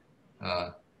 please.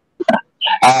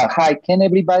 Hi, can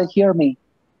everybody hear me?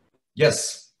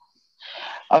 Yes.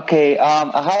 Okay,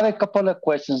 I have a couple of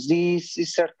questions. This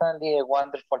is certainly a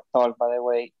wonderful talk, by the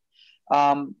way,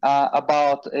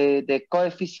 about the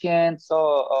coefficients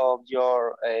of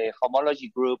your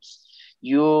homology groups.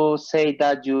 You say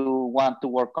that you want to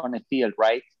work on a field,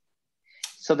 right?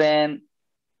 So then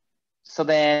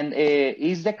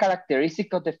is the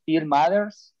characteristic of the field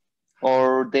matters,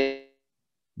 or the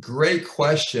great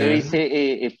question. There is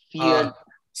a field.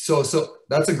 So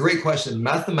that's a great question.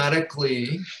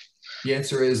 Mathematically, the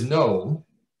answer is no.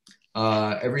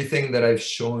 Everything that I've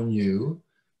shown you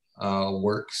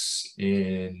works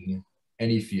in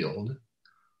any field.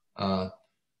 But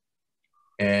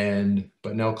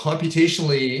now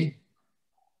computationally,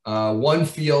 one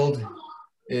field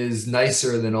is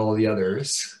nicer than all the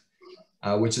others,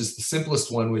 which is the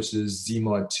simplest one, which is Z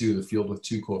mod 2, the field with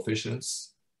two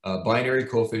coefficients. Binary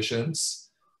coefficients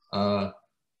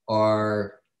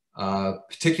are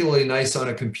particularly nice on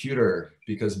a computer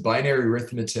because binary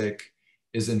arithmetic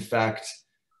is in fact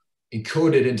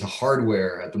encoded into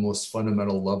hardware at the most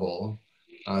fundamental level.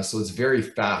 So it's very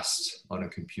fast on a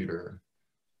computer.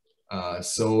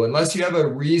 So unless you have a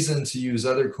reason to use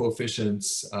other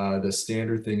coefficients, the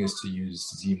standard thing is to use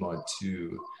Z mod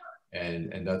 2,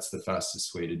 and that's the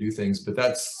fastest way to do things. But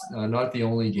that's not the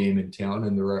only game in town,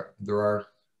 and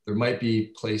there might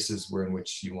be places in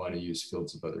which you want to use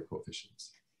fields of other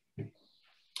coefficients.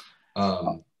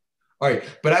 All right,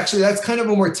 but actually that's kind of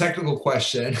a more technical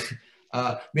question.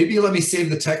 Maybe let me save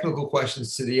the technical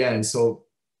questions to the end. So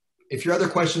if your other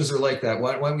questions are like that,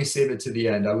 why don't we save it to the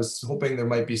end? I was hoping there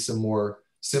might be some more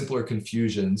simpler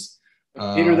confusions.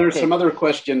 Peter, there's some other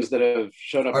questions that have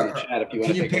shown up in the chat. If you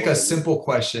want to pick a simple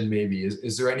question, maybe.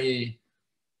 Is there any?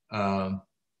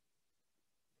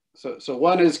 So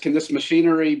one is, can this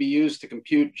machinery be used to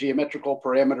compute geometrical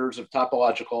parameters of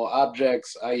topological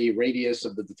objects, i.e. radius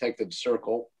of the detected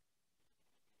circle?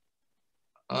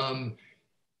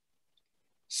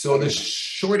 So the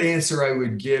short answer I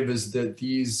would give is that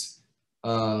these,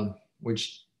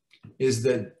 which is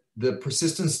that the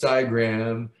persistence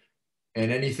diagram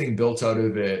and anything built out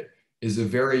of it is a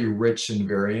very rich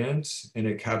invariant, and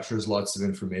it captures lots of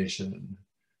information.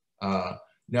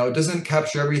 Now it doesn't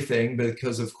capture everything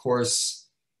because of course,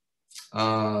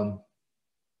 so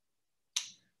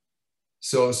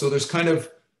there's kind of,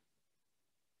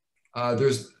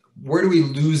 where do we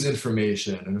lose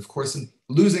information? And of course,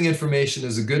 losing information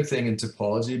is a good thing in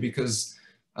topology because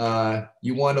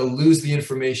you want to lose the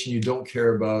information you don't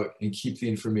care about and keep the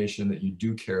information that you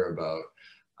do care about.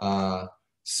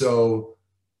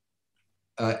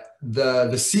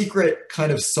 The secret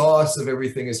kind of sauce of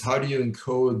everything is how do you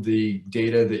encode the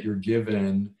data that you're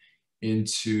given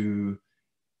into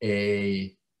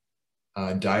a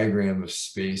diagram of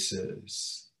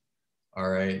spaces, all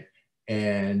right?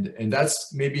 And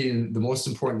that's maybe the most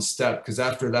important step, because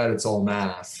after that, it's all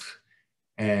math.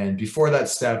 And before that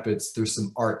step, there's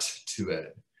some art to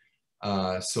it.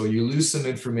 So you lose some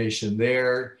information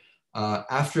there.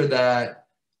 After that,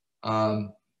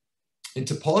 in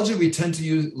topology, we tend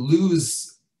to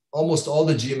lose almost all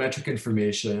the geometric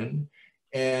information.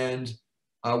 And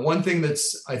one thing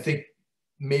that's, I think,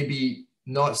 maybe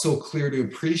not so clear to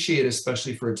appreciate,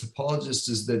 especially for a topologist,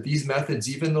 is that these methods,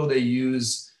 even though they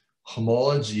use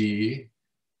homology,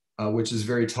 which is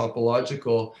very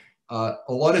topological, a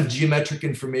lot of geometric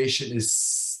information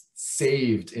is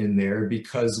saved in there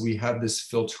because we have this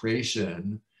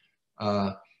filtration,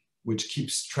 which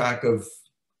keeps track of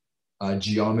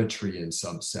geometry in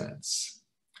some sense.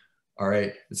 All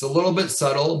right, it's a little bit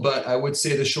subtle, but I would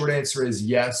say the short answer is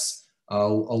yes. A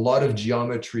lot of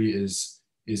geometry is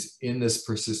in this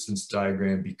persistence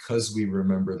diagram because we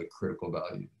remember the critical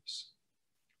values.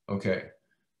 Okay.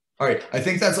 All right, I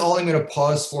think that's all I'm going to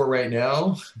pause for right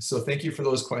now. So thank you for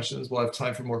those questions. We'll have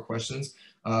time for more questions,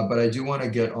 but I do want to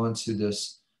get onto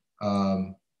this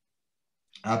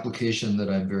application that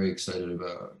I'm very excited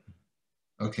about.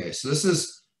 Okay, so this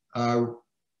is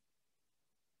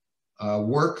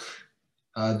work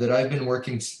that I've been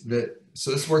working,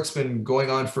 so this work's been going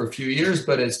on for a few years,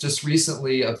 but it's just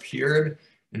recently appeared.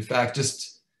 In fact,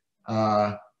 just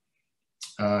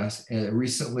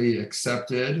recently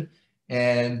accepted.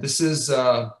 And this is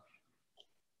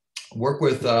work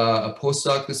with a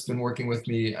postdoc that's been working with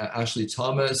me, Ashley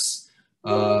Thomas,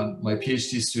 my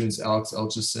PhD students, Alex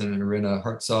Elchison and Irina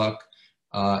Hartzog,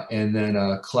 and then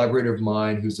a collaborator of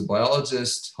mine who's a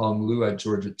biologist, Hong Lu at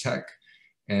Georgia Tech,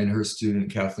 and her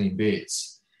student, Kathleen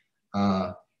Bates.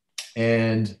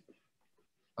 And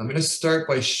I'm gonna start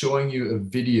by showing you a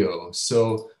video.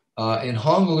 So in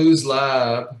Hong Lu's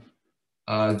lab,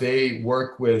 they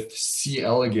work with C.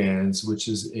 elegans, which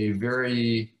is a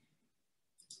very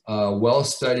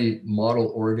well-studied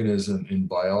model organism in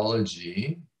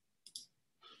biology.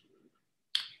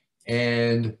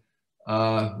 And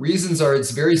reasons are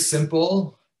it's very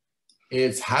simple.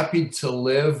 It's happy to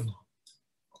live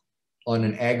on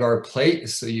an agar plate,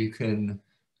 so you can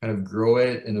kind of grow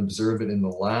it and observe it in the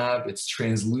lab. It's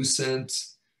translucent.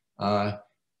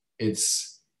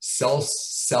 Its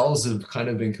cells have kind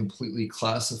of been completely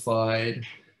classified.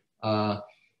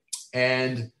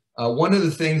 And one of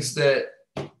the things that,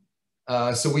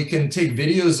 so we can take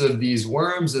videos of these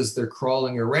worms as they're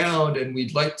crawling around, and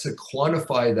we'd like to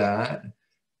quantify that.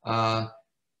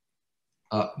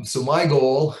 So my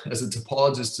goal as a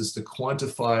topologist is to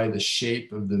quantify the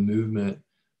shape of the movement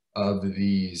of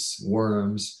these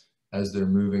worms as they're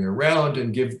moving around,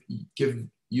 and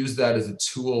use that as a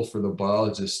tool for the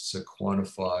biologists to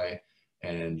quantify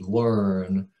and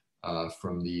learn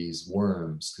from these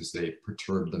worms, because they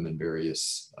perturb them in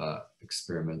various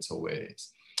experimental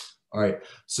ways. All right,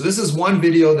 so this is one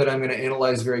video that I'm going to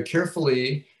analyze very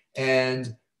carefully,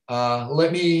 and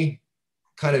let me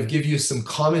kind of give you some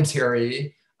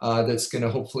commentary that's going to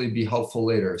hopefully be helpful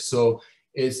later. So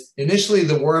it's initially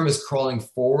the worm is crawling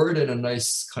forward in a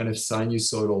nice kind of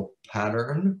sinusoidal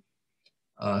pattern.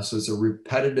 So it's a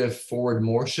repetitive forward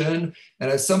motion. And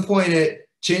at some point it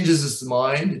changes its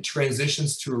mind, it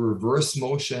transitions to a reverse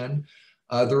motion.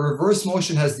 The reverse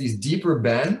motion has these deeper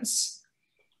bends.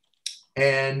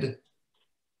 And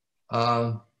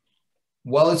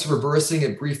while it's reversing,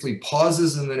 it briefly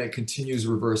pauses and then it continues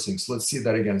reversing. So let's see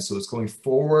that again. So it's going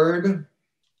forward.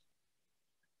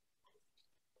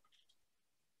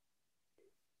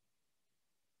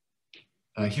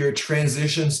 Here it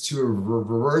transitions to a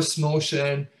reverse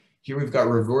motion. Here we've got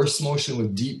reverse motion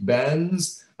with deep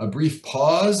bends, a brief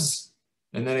pause,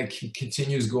 and then it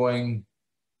continues going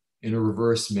in a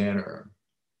reverse manner.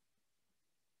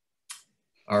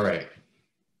 All right.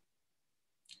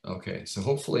 Okay, so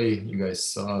hopefully you guys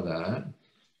saw that.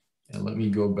 And let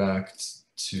me go back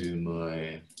to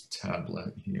my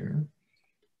tablet here.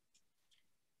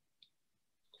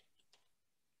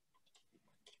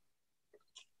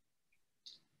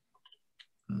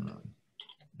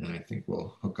 And I think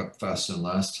we'll hook up faster than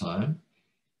last time.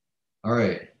 All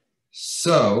right,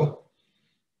 so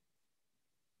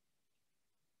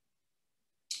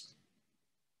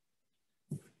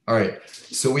all right,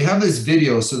 so we have this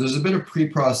video. So there's a bit of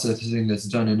pre-processing that's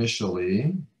done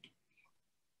initially.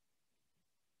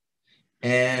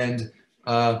 And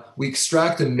we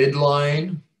extract a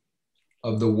midline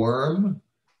of the worm,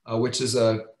 which is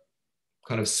a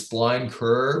kind of spline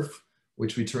curve,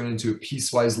 which we turn into a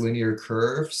piecewise linear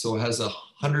curve. So it has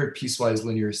 100 piecewise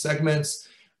linear segments.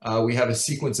 We have a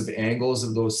sequence of angles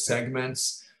of those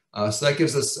segments. So that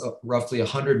gives us roughly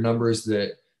 100 numbers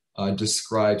that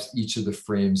describes each of the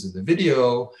frames in the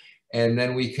video. And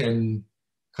then we can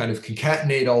kind of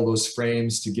concatenate all those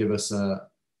frames to give us a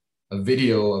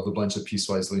video of a bunch of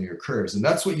piecewise linear curves. And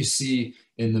that's what you see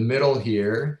in the middle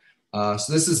here. So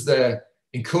this is the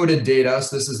encoded data.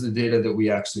 So this is the data that we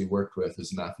actually worked with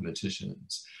as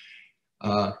mathematicians.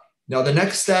 Now the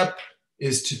next step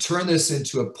is to turn this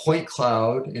into a point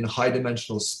cloud in high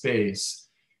dimensional space.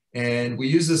 And we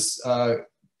use this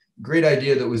great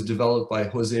idea that was developed by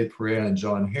Jose Perea and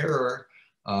John Harrer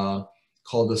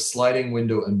called the sliding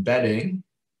window embedding.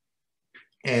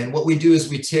 And what we do is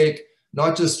we take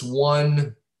not just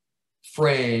one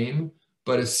frame,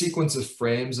 but a sequence of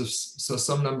frames, so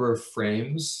some number of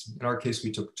frames. In our case,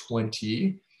 we took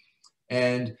 20.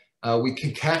 And we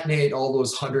concatenate all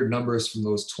those 100 numbers from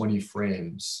those 20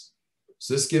 frames.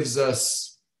 So this gives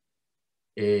us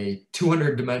a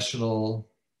 20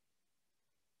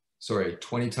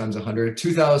 times 100,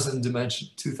 2000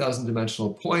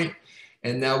 dimensional point.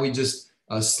 And now we just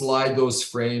slide those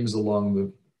frames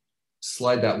along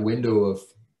slide that window of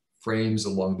frames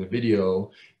along the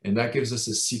video, and that gives us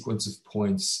a sequence of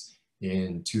points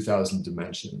in 2000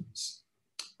 dimensions.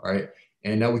 All right,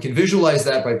 and now we can visualize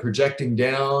that by projecting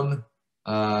down.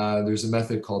 There's a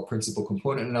method called principal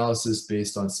component analysis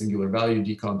based on singular value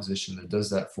decomposition that does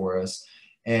that for us.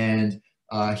 And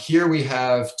here we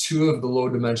have two of the low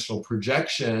dimensional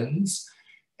projections,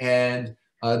 and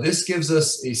this gives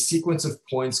us a sequence of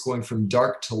points going from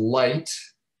dark to light.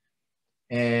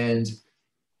 And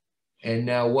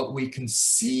now what we can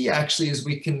see actually is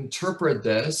we can interpret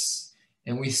this,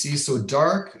 and we see, so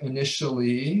dark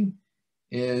initially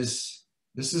is,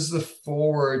 this is the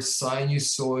forward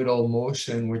sinusoidal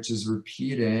motion, which is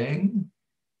repeating.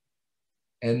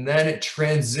 And then it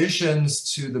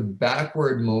transitions to the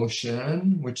backward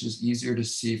motion, which is easier to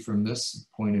see from this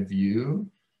point of view.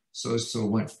 So it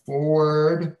went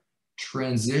forward,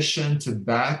 transition to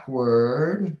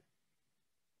backward.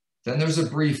 Then there's a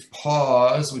brief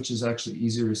pause, which is actually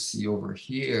easier to see over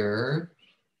here.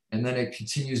 And then it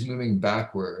continues moving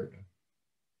backward.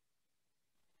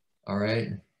 All right.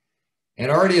 And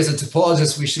already as a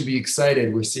topologist, we should be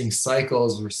excited. We're seeing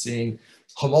cycles, we're seeing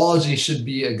homology should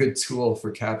be a good tool for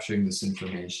capturing this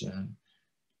information.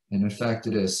 And in fact,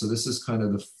 it is. So this is kind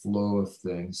of the flow of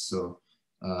things. So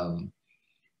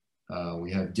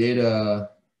we have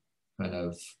data, kind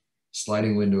of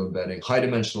sliding window embedding, high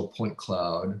dimensional point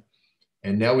cloud.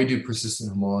 And now we do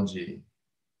persistent homology.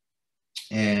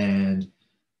 And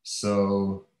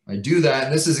so I do that,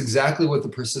 and this is exactly what the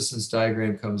persistence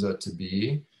diagram comes out to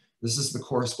be. This is the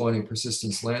corresponding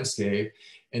persistence landscape.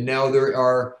 And now there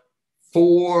are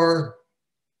 4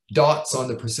 dots on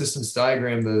the persistence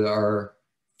diagram that are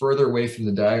further away from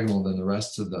the diagonal than the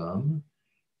rest of them.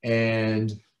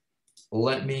 And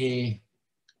let me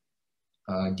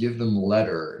give them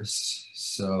letters.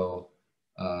 So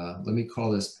let me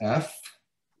call this F,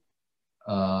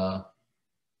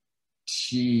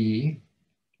 T,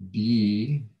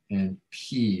 B, and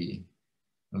P.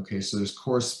 Okay, so there's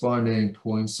corresponding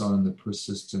points on the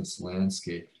persistence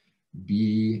landscape.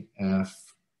 B,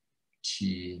 F,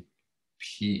 T,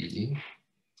 P.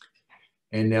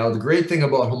 And now the great thing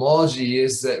about homology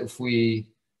is that if we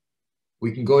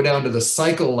can go down to the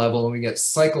cycle level and we get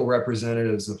cycle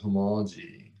representatives of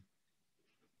homology.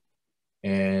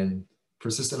 And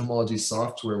persistent homology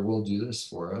software will do this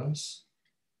for us.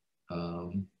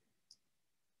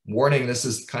 Warning, this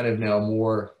is kind of now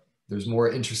more, there's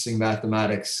more interesting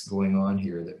mathematics going on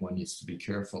here that one needs to be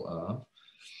careful of.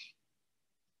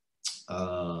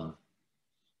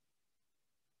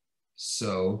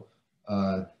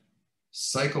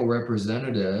 Cycle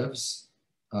representatives,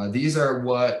 these are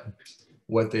what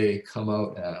they come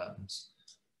out as.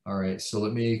 All right, so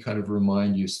let me kind of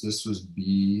remind you. So this was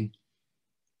B,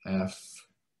 F,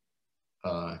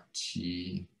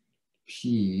 T,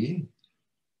 P,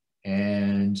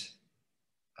 and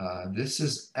this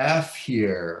is F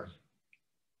here.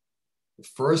 The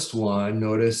first one,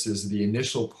 notice, is the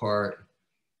initial part,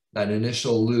 that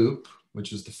initial loop,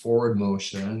 which is the forward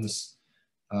motion. This,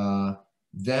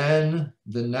 then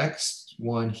the next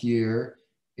one here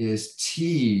is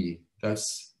T.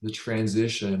 That's the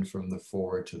transition from the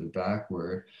forward to the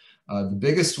backward. The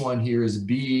biggest one here is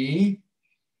B.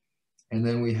 And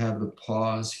then we have the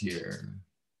pause here.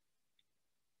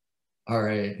 All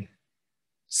right.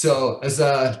 So as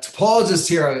a topologist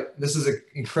here, this is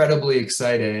incredibly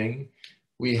exciting.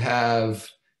 We have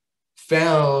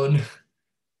found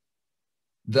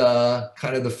the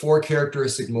kind of the 4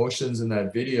 characteristic motions in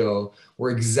that video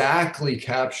were exactly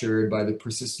captured by the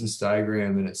persistence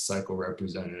diagram and its cycle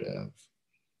representative.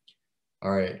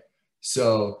 All right.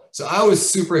 So I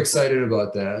was super excited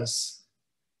about this.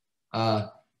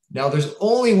 Now there's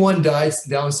only one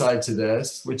downside to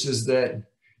this, which is that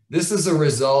this is a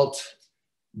result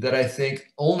that I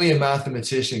think only a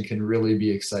mathematician can really be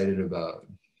excited about.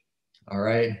 All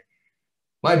right.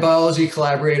 My biology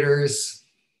collaborators,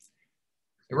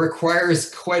 it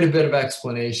requires quite a bit of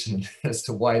explanation as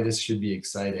to why this should be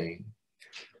exciting.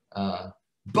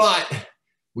 But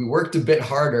we worked a bit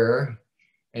harder,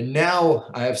 and now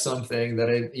I have something that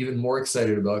I'm even more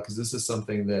excited about, because this is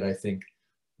something that I think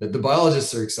that the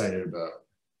biologists are excited about.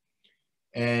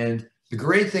 And the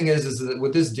great thing is that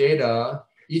with this data,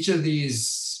 each of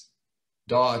these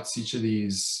dots, each of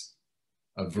these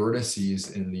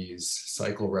vertices in these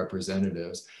cycle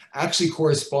representatives actually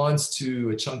corresponds to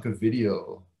a chunk of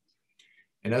video.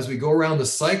 And as we go around the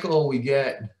cycle, we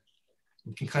can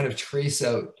kind of trace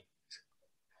out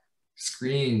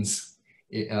screens,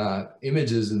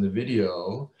 images in the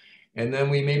video, and then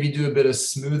we maybe do a bit of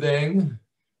smoothing,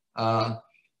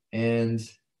 and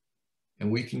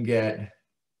we can get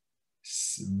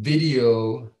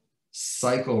video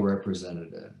cycle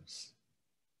representatives.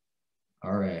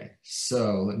 All right,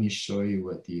 so let me show you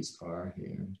what these are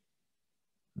here.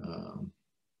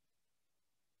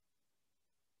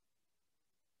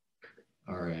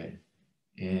 All right,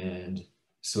 and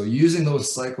so using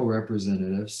those cycle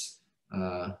representatives,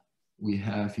 we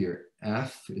have here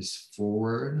F is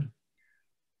forward,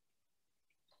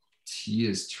 T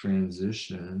is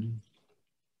transition,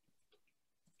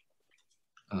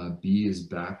 B is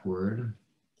backward,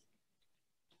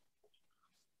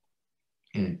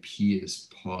 and P is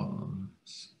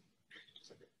pause.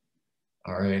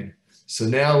 All right, so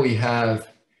now we have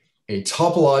a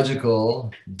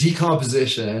topological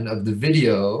decomposition of the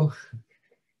video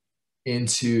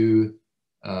into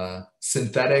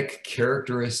synthetic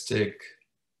characteristic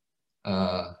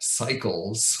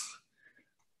cycles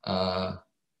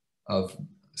of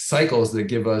cycles that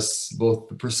give us both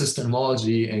the persistent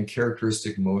homology and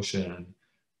characteristic motion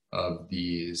of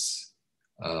these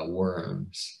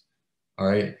worms. All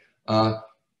right.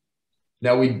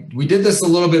 Now we did this a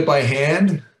little bit by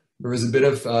hand. There was a bit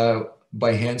of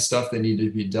by hand stuff that needed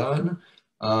to be done,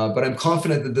 but I'm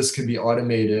confident that this could be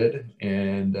automated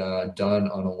and done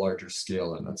on a larger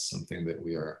scale, and that's something that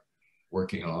we are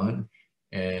working on.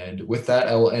 And with that,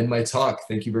 I will end my talk.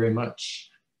 Thank you very much.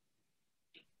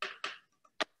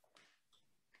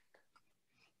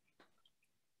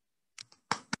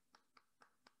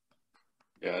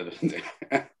 Yeah,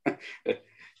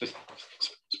 just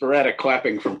sporadic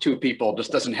clapping from two people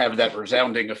just doesn't have that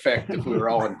resounding effect if we were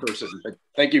all in person. But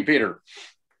thank you, Peter.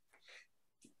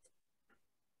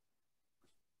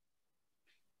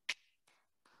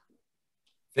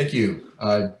 Thank you.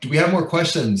 Do we have more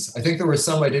questions? I think there were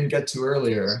some I didn't get to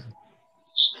earlier.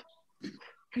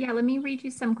 Yeah, let me read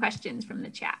you some questions from the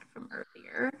chat from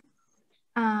earlier.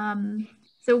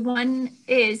 So one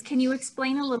is, can you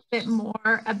explain a little bit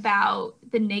more about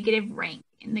the negative rank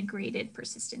in the graded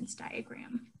persistence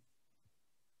diagram?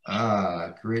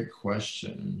 Great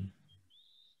question.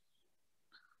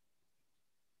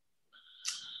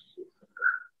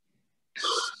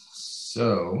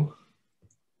 So,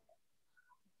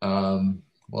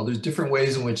 well, there's different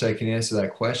ways in which I can answer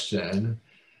that question.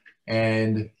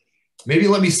 And maybe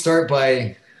let me start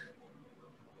by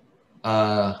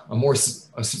a more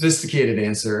sophisticated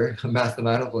answer, a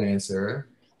mathematical answer,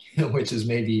 which is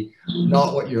maybe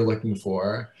not what you're looking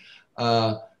for.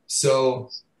 So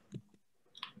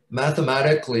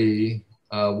mathematically,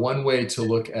 one way to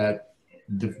look at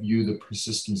the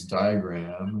persistence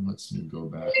diagram, let's go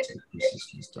back to the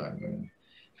persistence diagram.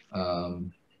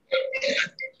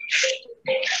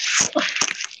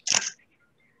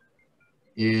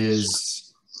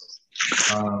 Is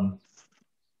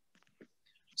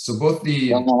so both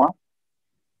the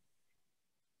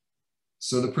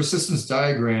persistence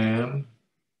diagram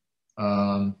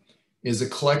is a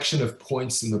collection of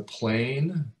points in the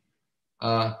plane.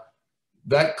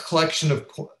 That collection of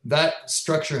that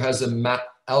structure has a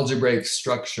algebraic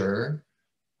structure,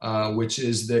 which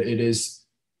is that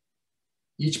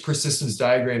each persistence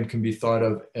diagram can be thought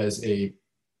of as a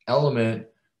element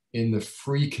in the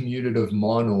free commutative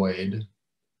monoid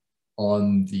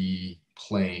on the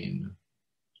plane.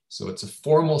 So it's a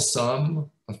formal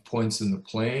sum of points in the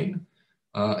plane,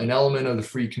 an element of the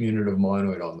free commutative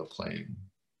monoid on the plane.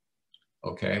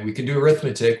 Okay, we can do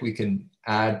arithmetic, we can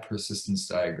add persistence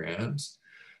diagrams.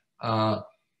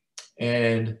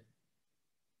 And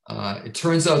it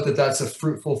turns out that that's a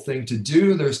fruitful thing to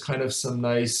do. There's kind of some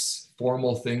nice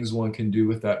formal things one can do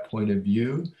with that point of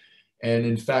view. And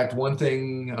in fact, one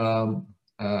thing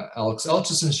Alex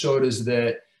Elchison showed is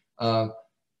that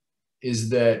is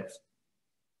that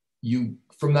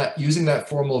from using that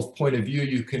formal point of view,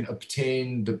 you can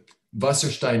obtain the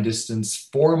Wasserstein distance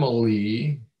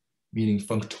formally, meaning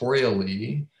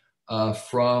functorially,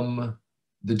 from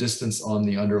the distance on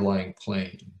the underlying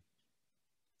plane.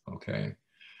 Okay.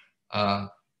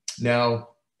 Now,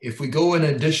 if we go an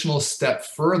additional step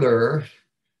further,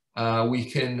 we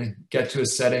can get to a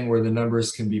setting where the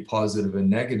numbers can be positive and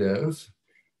negative,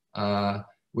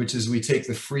 which is we take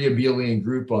the free abelian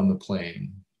group on the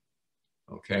plane.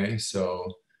 Okay,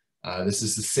 so this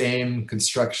is the same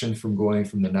construction from going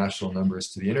from the natural numbers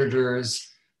to the integers,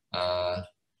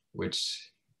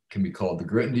 which can be called the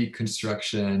Grothendieck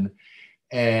construction.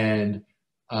 And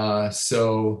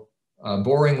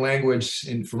borrowing language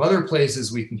from other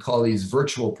places, we can call these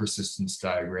virtual persistence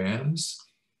diagrams.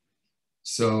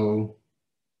 So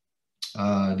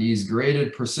these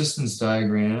graded persistence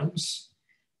diagrams,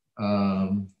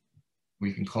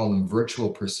 we can call them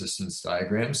virtual persistence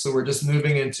diagrams. So we're just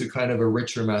moving into kind of a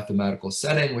richer mathematical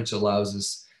setting, which allows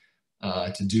us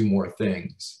to do more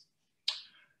things.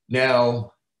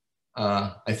 Now,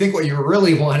 I think what you're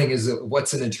really wanting is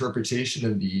what's an interpretation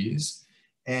of these.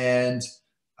 And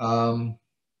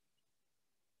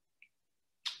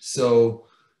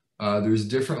there's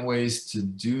different ways to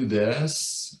do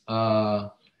this.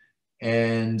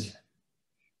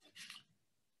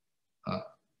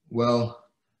 Well,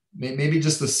 maybe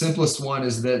just the simplest one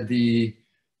is that the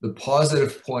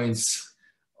positive points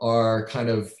are kind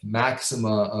of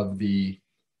maxima of the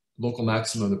local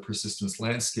maxima of the persistence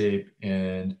landscape,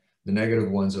 and the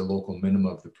negative ones are local minima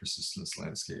of the persistence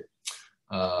landscape.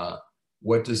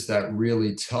 What does that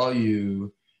really tell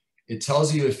you? It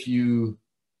tells you if you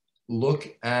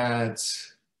look at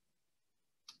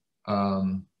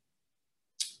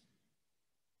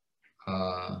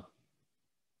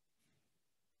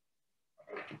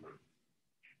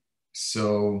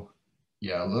so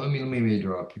yeah, let me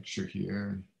draw a picture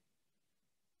here.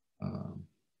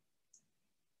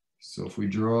 So if we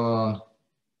draw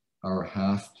our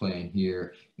half plane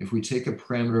here, if we take a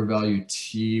parameter value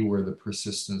t where the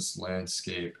persistence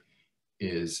landscape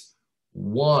is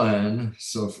 1,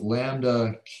 so if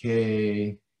lambda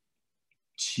k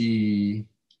t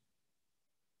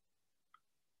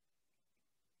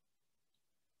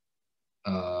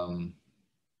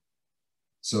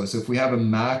so if we have a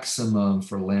maximum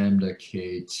for lambda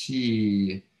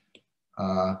kt,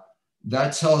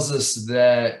 that tells us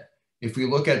that if we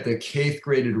look at the kth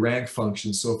graded rank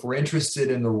function, so if we're interested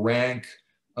in the rank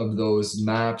of those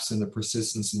maps and the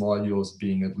persistence modules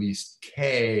being at least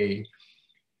k,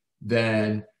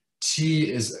 then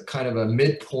t is kind of a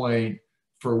midpoint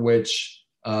for which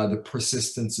the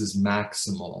persistence is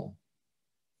maximal.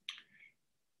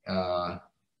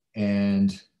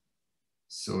 And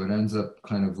so it ends up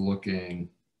kind of looking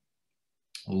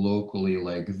locally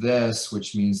like this,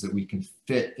 which means that we can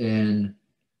fit in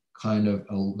kind of,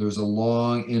 there's a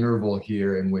long interval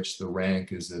here in which the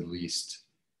rank is at least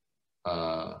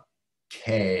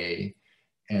k,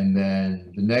 and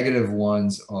then the negative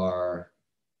ones are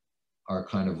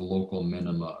kind of local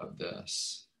minima of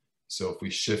this. So if we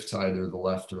shift to either the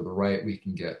left or the right, we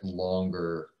can get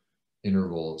longer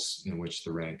intervals in which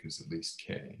the rank is at least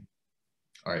k.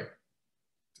 All right,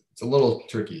 it's a little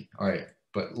tricky. All right,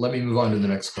 but let me move on to the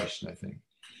next question, I think.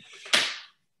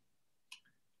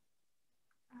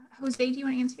 Jose, do you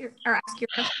want to answer or ask your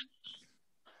question?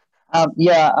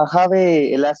 Yeah, I have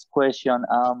a last question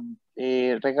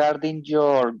regarding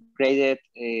your graded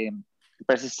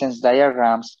persistence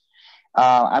diagrams.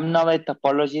 I'm not a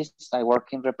topologist. I work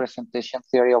in representation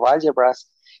theory of algebras,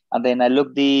 and then I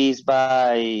look these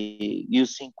by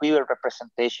using quiver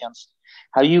representations.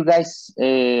 How you guys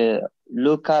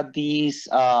look at these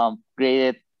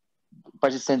graded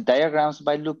persistence diagrams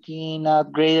by looking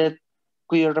at graded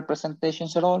quiver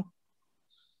representations at all?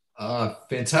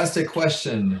 Fantastic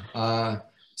question.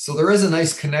 So there is a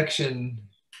nice connection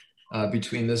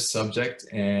between this subject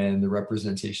and the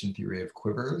representation theory of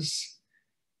quivers.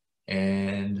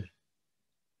 And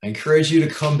I encourage you to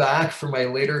come back for my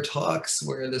later talks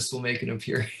where this will make an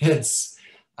appearance.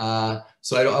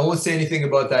 So I won't say anything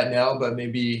about that now, but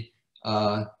maybe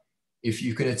if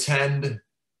you can attend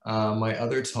my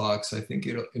other talks, I think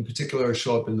it'll in particular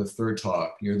show up in the third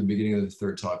talk. Near the beginning of the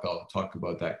third talk, I'll talk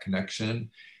about that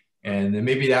connection. And then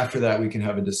maybe after that, we can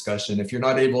have a discussion. If you're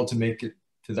not able to make it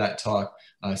to that talk,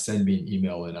 send me an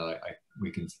email and I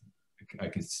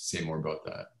can say more about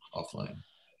that offline.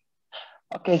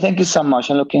 Okay, thank you so much.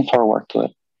 I'm looking forward to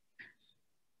it.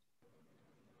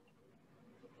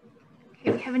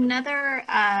 Okay, we have another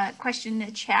question in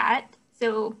the chat.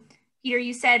 So Peter,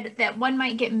 you said that one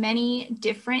might get many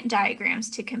different diagrams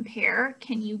to compare.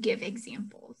 Can you give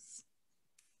examples?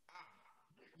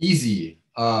 Easy.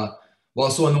 Well,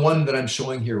 so on the one that I'm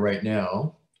showing here right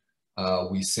now,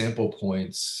 we sample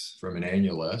points from an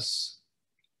annulus.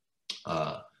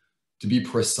 To be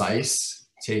precise,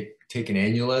 take an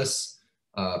annulus,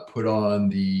 put on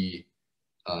the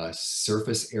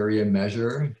surface area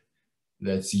measure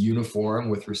that's uniform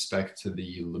with respect to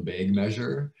the Lebesgue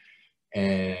measure,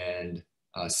 and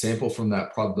sample from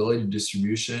that probability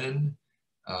distribution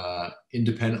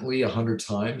independently 100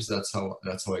 times. That's how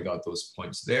I got those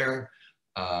points there.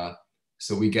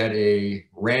 So we get a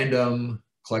random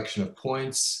collection of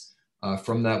points.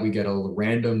 From that, we get a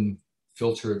random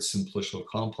filtered simplicial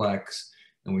complex,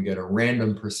 and we get a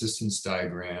random persistence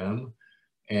diagram.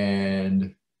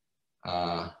 And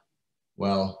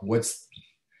well,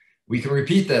 we can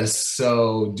repeat this.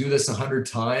 So do this 100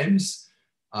 times.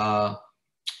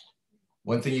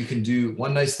 One thing you can do,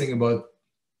 one nice thing about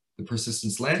the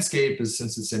persistence landscape is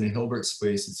since it's in a Hilbert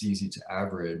space, it's easy to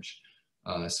average.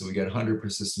 So we get 100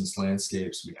 persistence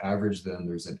landscapes, we average them,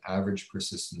 there's an average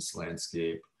persistence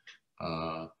landscape.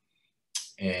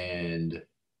 And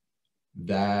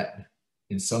that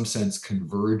in some sense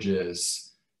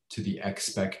converges to the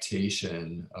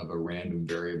expectation of a random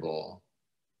variable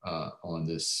on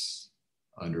this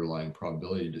underlying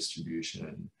probability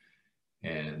distribution.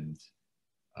 And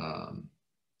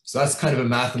so that's kind of a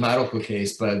mathematical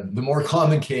case, but the more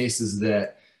common case is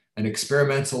that an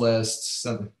experimentalist,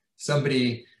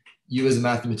 somebody you as a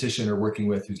mathematician are working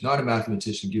with who's not a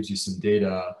mathematician gives you some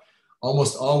data.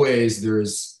 Almost always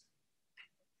there's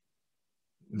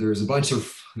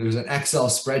an Excel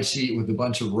spreadsheet with a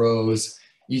bunch of rows.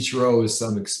 Each row is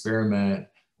some experiment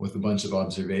with a bunch of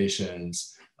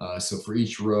observations. So for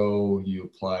each row, you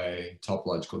apply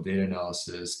topological data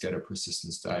analysis, get a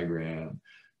persistence diagram.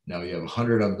 Now you have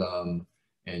 100 of them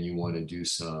and you want to do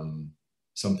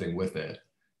something with it.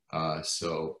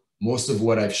 So most of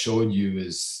what I've showed you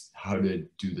is how to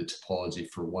do the topology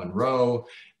for one row.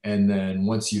 And then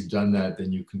once you've done that,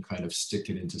 then you can kind of stick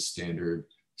it into standard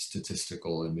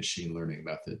statistical and machine learning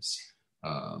methods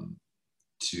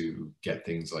to get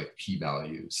things like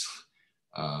p-values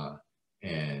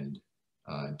and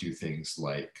do things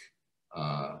like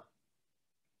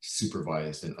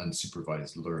supervised and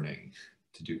unsupervised learning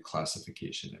to do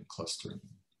classification and clustering.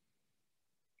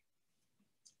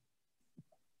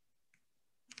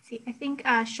 See, I think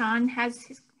Sean has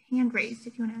his hand raised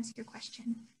if you want to ask your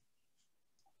question.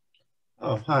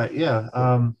 Oh, hi. Yeah,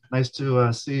 nice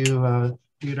to see you,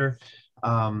 Peter.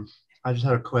 I just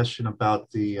had a question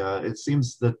about the, it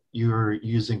seems that you're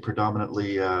using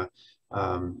predominantly,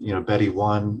 Betty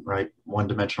 1, right?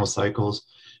 One-dimensional cycles.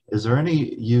 Is there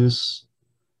any use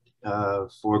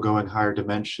for going higher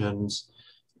dimensions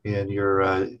in your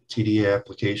TDA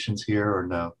applications here or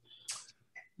no?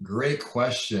 Great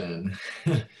question.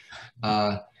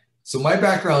 So my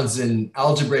background's in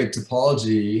algebraic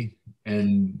topology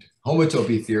and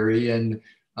homotopy theory, and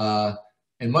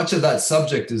much of that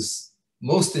subject is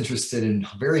most interested in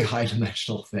very high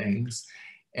dimensional things.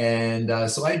 And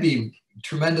so I'd be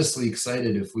tremendously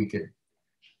excited if we could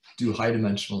do high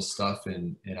dimensional stuff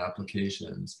in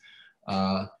applications.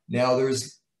 Now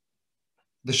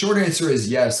the short answer is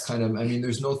yes, kind of. I mean,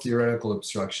 there's no theoretical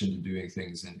obstruction to doing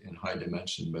things in high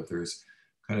dimension, but there's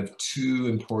kind of two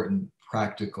important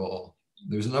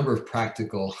there's a number of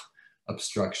practical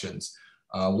obstructions.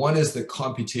 One is that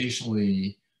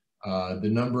computationally, the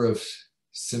number of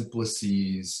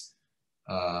simplices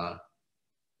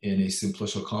in a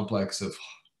simplicial complex of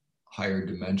higher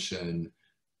dimension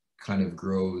kind of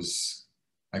grows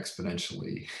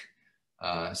exponentially.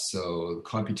 So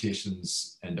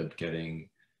computations end up getting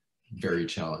very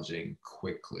challenging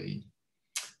quickly.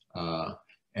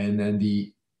 And then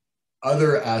the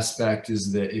other aspect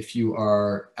is that if you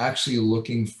are actually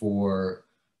looking for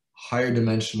higher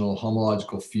dimensional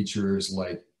homological features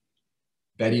like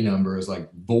Betty numbers,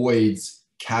 like voids,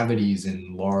 cavities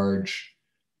in large,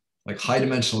 like high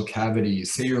dimensional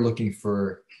cavities, say you're looking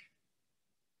for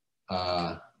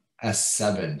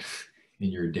S7 in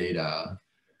your data,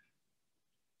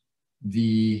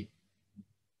 the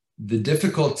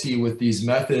difficulty with these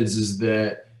methods is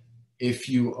that if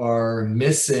you are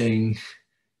missing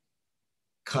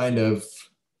kind of,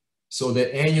 so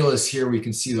that annulus here, we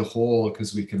can see the hole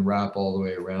because we can wrap all the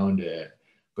way around it.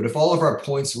 But if all of our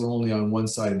points were only on one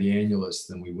side of the annulus,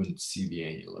 then we wouldn't see the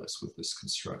annulus with this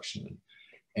construction.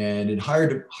 And in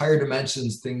higher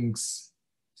dimensions,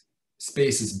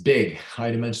 space is big,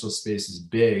 high dimensional space is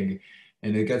big,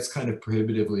 and it gets kind of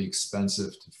prohibitively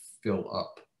expensive to fill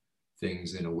up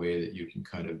things in a way that you can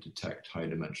kind of detect high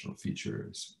dimensional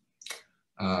features.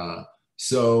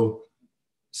 So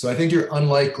I think you're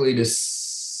unlikely to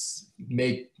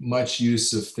make much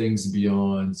use of things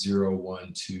beyond 0,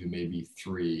 1, 2, maybe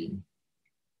 3.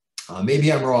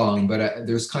 Maybe I'm wrong, but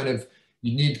there's kind of,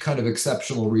 you need kind of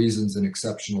exceptional reasons and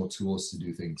exceptional tools to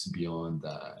do things beyond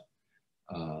that.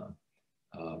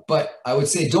 But I would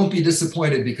say don't be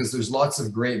disappointed, because there's lots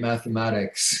of great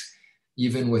mathematics,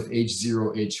 even with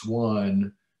H0,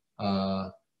 H1.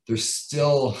 There's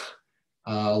still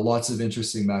lots of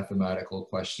interesting mathematical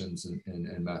questions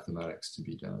and mathematics to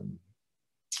be done.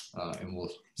 And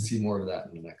we'll see more of that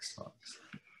in the next talks.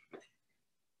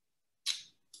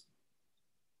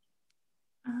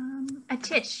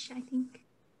 Atish, I think.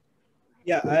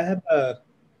 Yeah, I have a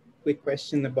quick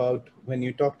question about when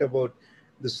you talked about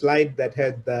the slide that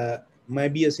had the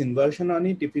Möbius inversion on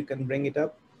it, if you can bring it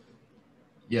up.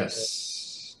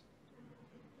 Yes.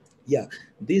 Yeah,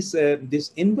 this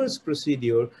inverse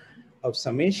procedure of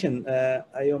summation,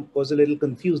 I was a little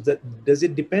confused. That does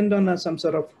it depend on some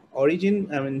sort of origin?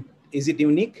 I mean, is it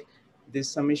unique, this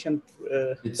summation?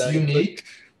 It's unique.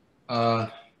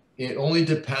 It only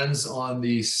depends on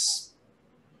these.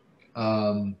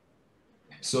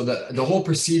 So the whole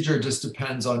procedure just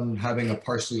depends on having a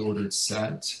partially ordered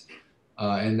set,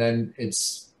 and then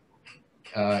it's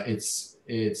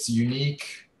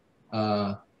unique.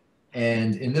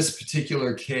 And in this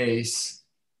particular case,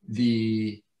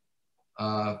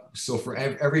 so for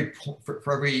every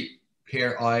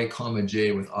pair I comma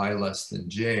j with I less than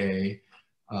j,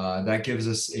 that gives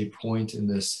us a point in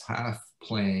this half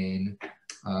plane,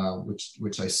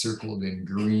 which I circled in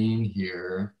green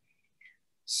here.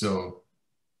 So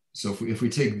if we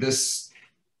take this,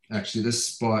 actually this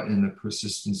spot in the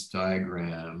persistence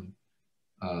diagram,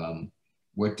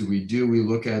 what do? We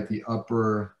look at the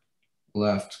upper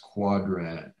left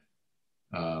quadrant,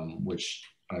 which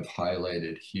I've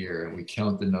highlighted here, and we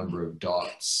count the number of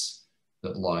dots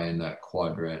that lie in that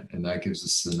quadrant, and that gives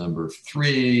us the number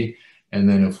 3. And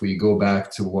then if we go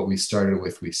back to what we started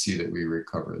with, we see that we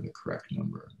recover the correct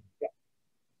number. Yeah.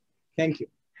 Thank you.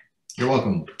 You're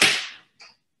welcome.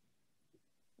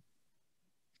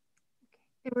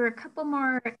 There were a couple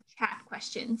more chat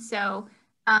questions. So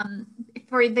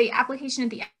for the application at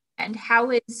the end,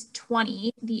 how is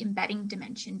 20, the embedding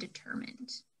dimension,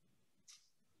 determined?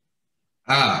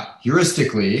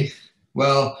 Heuristically,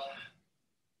 well,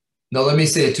 now let me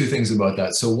say 2 things about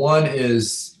that. So one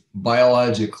is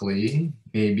biologically,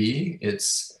 maybe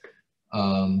it's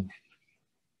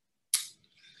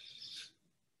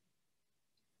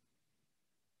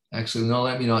actually, no,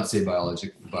 let me not say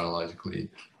biologically.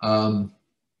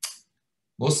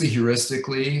 Mostly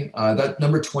heuristically, that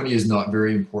number 20 is not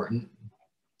very important.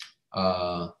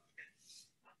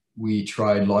 We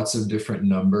tried lots of different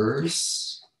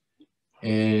numbers,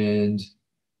 and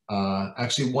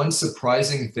actually one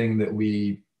surprising thing that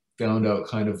we found out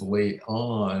kind of late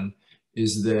on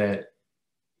is that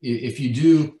if you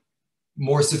do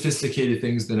more sophisticated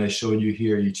things than I showed you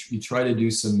here, you try to do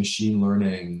some machine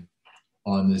learning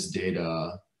on this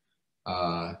data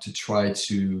to try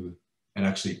to, and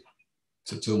actually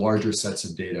to larger sets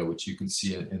of data, which you can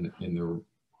see in the,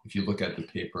 if you look at the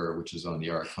paper, which is on the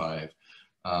archive,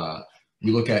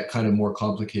 we look at kind of more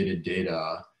complicated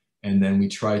data, and then we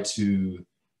try to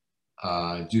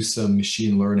do some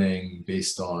machine learning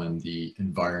based on the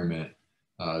environment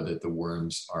that the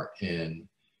worms are in.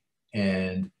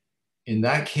 And in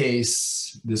that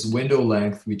case, this window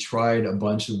length, we tried a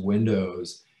bunch of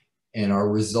windows, and our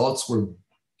results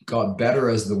got better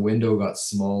as the window got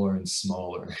smaller and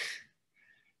smaller.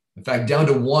 In fact, down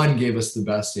to 1 gave us the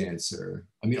best answer.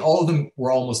 I mean, all of them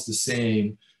were almost the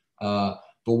same, but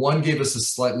 1 gave us a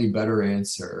slightly better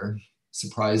answer,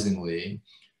 surprisingly.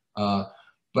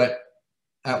 But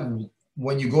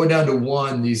when you go down to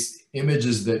 1, these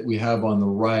images that we have on the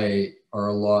right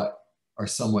are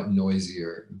somewhat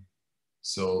noisier.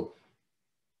 So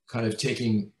kind of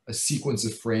taking a sequence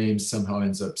of frames somehow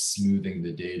ends up smoothing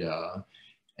the data,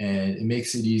 and it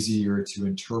makes it easier to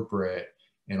interpret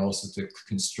and also to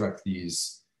construct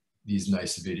these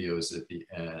nice videos at the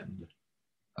end.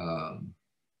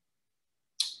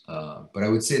 But I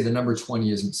would say the number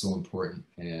 20 isn't so important.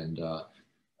 And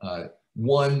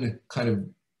one kind of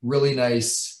really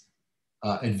nice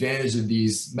advantage of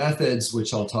these methods,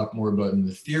 which I'll talk more about in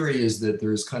the theory, is that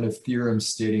there's kind of theorems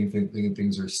stating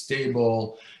things are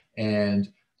stable,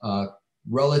 and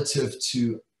relative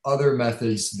to other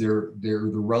methods, they're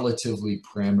relatively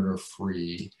parameter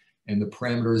free. And the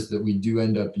parameters that we do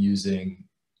end up using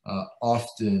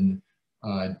often,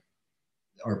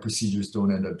 our procedures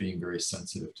don't end up being very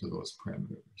sensitive to those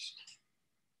parameters.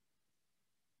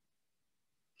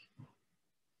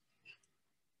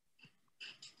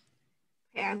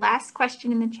 Okay, our last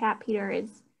question in the chat, Peter, is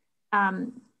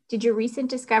did your recent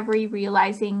discovery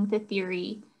realizing the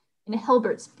theory in a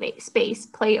Hilbert space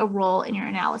play a role in your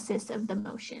analysis of the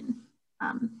motion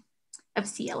of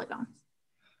C. elegans?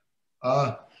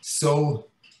 I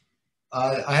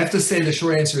have to say the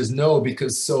short answer is no,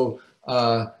 because the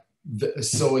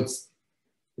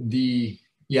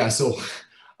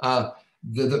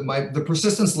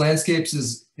persistence landscapes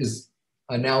is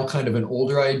now kind of an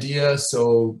older idea.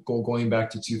 So going back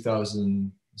to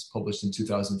 2000, it's published in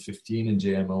 2015 in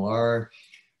JMLR,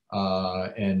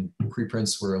 and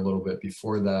preprints were a little bit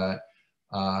before that.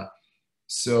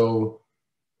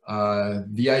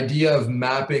 The idea of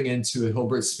mapping into a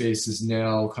Hilbert space is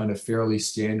now kind of fairly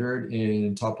standard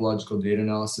in topological data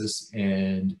analysis,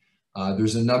 and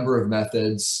there's a number of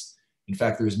methods. In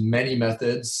fact, there's many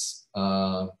methods,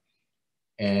 and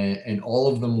all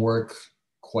of them work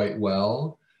quite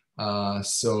well.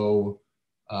 So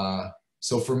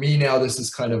for me now, this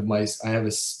is kind of I have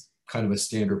a kind of a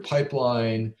standard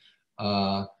pipeline.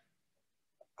 I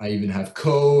even have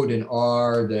code in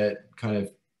R that kind of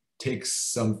takes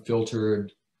some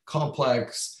filtered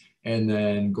complex and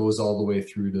then goes all the way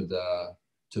through to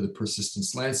the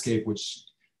persistence landscape, which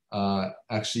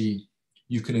actually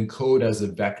you can encode as a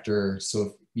vector.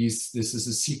 So this is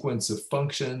a sequence of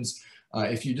functions.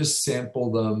 If you just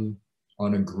sample them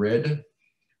on a grid,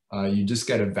 you just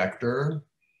get a vector,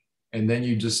 and then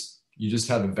you just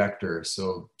have a vector.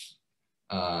 So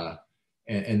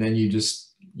and then you just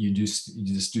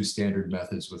do standard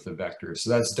methods with the vector. So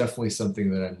that's definitely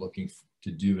something that I'm looking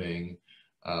to doing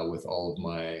with all of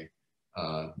my,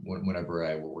 whenever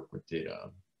I will work with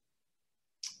data.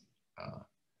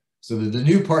 So the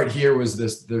new part here was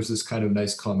there's this kind of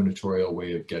nice combinatorial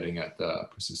way of getting at the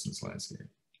persistence landscape.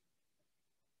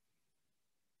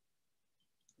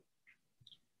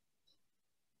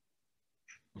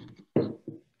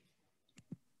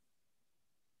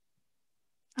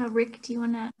 Rick, do you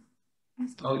want to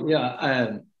ask? Oh,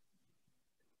 yeah.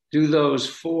 Do those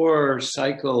 4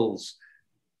 cycles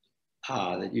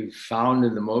that you've found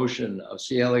in the motion of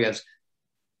C. elegans,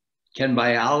 can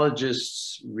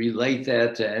biologists relate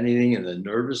that to anything in the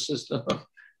nervous system?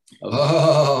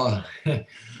 Oh,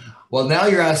 well, now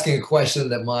you're asking a question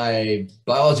that my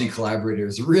biology collaborator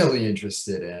is really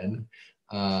interested in.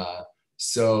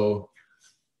 So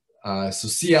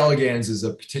C. elegans is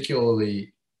a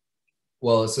particularly,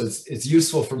 well, so it's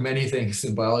useful for many things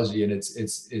in biology, and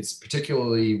it's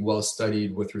particularly well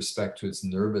studied with respect to its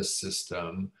nervous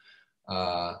system.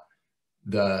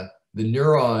 The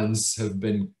neurons have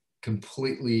been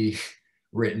completely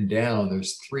written down.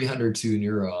 There's 302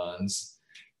 neurons,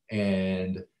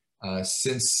 and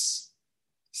since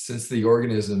the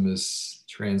organism is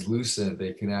translucent,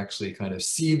 they can actually kind of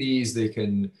see these. They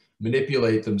can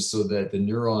manipulate them so that the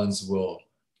neurons will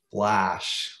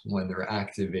flash when they're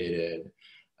activated.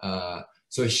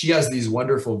 So she has these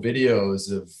wonderful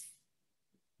videos of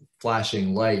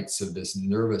flashing lights of this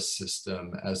nervous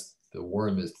system as the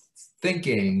worm is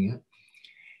thinking.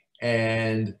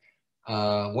 And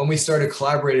when we started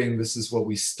collaborating, this is what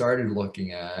we started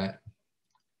looking at.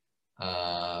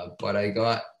 But I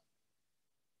got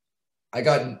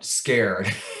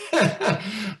scared.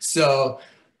 So,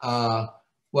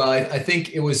 well, I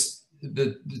think it was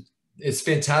it's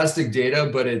fantastic data,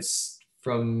 but it's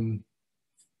for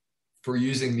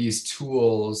using these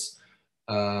tools,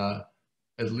 at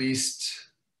least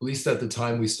at the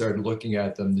time we started looking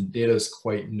at them, the data is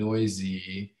quite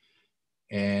noisy,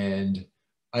 and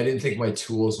I didn't think my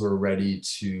tools were ready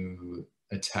to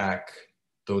attack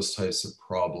those types of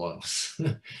problems.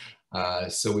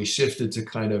 So we shifted to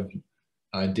kind of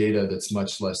data that's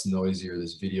much less noisier.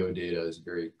 This video data is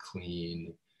very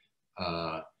clean.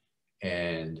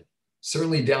 And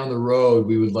certainly down the road,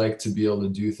 we would like to be able to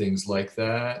do things like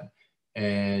that.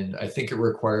 And I think it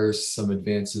requires some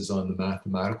advances on the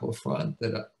mathematical front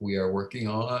that we are working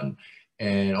on,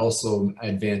 and also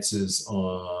advances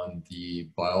on the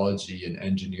biology and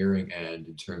engineering end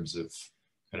in terms of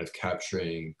kind of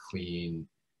capturing clean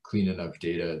enough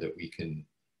data that we can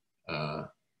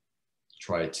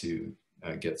try to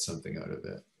get something out of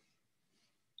it.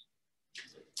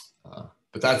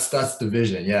 But that's the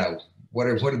vision. Yeah. What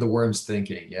are the worms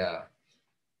thinking? Yeah.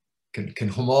 Can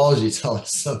homology tell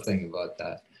us something about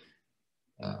that?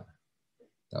 That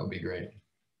would be great.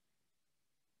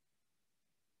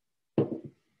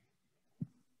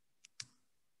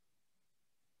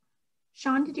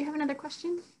 Sean, did you have another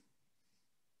question?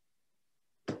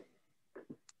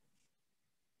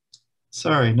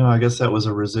 Sorry, no, I guess that was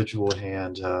a residual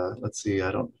hand. Let's see,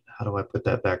 how do I put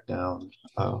that back down?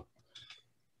 Oh.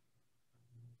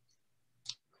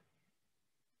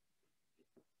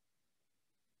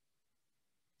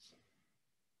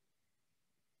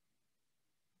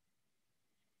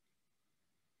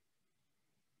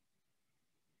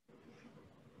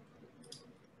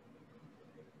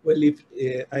 Well, if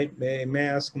I may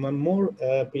ask one more,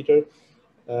 Peter.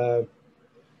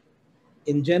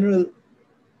 In general,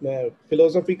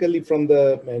 philosophically, from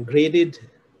the graded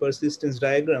persistence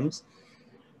diagrams,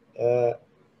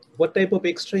 what type of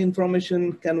extra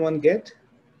information can one get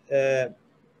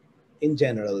in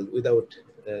general without,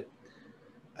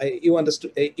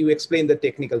 you explained the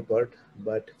technical part,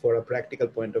 but for a practical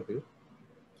point of view?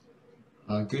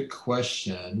 Good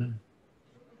question.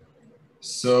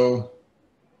 So,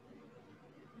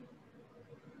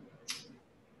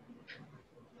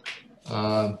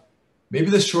 maybe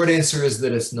the short answer is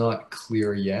that it's not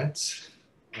clear yet.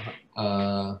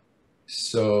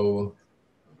 So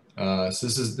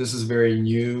this is very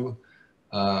new.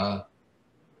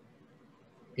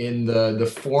 In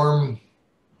the form,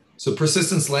 so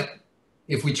persistence,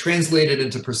 if we translate it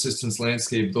into persistence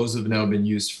landscape, those have now been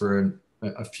used for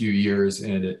a few years,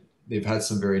 and they've had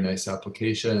some very nice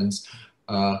applications.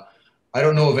 I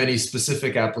don't know of any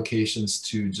specific applications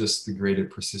to just the graded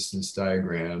persistence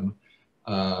diagram.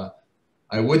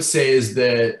 I would say is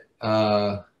that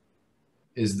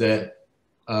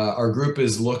our group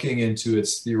is looking into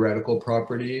its theoretical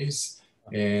properties,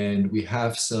 and we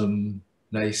have some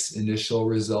nice initial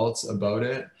results about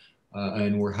it,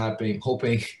 and we're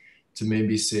hoping to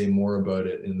maybe say more about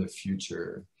it in the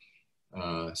future.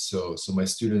 So my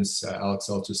students, Alex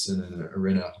Elchison and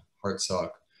Irina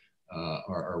Hartsock,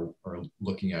 are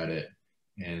looking at it,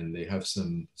 and they have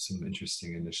some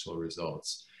interesting initial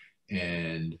results.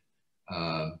 And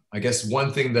I guess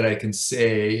one thing that I can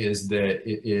say is that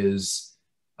it is,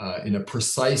 in a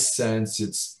precise sense,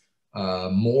 it's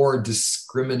more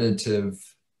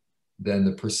discriminative than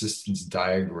the persistence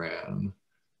diagram.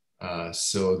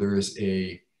 So there's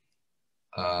the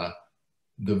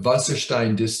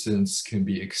Wasserstein distance can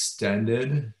be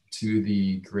extended to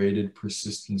the graded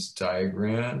persistence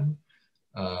diagram.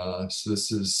 So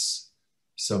this is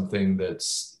something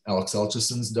that's Alex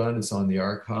Elchison's done. It's on the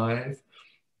archive.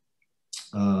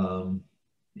 And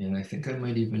I think I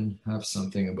might even have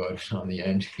something about it on the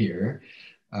end here.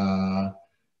 But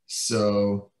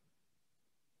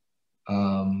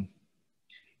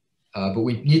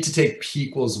we need to take p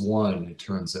equals 1, it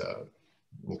turns out,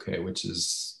 okay, which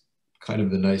is kind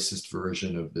of the nicest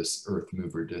version of this Earth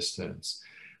mover distance.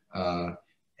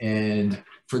 And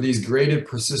for these graded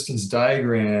persistence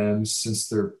diagrams, since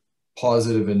they're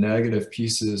positive and negative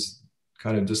pieces,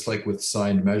 kind of just like with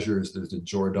signed measures, there's a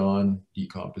Jordan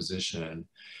decomposition.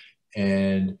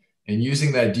 And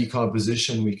using that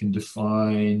decomposition, we can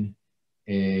define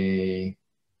a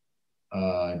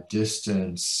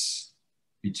distance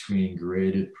between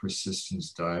graded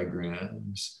persistence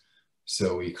diagrams.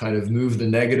 So we kind of move the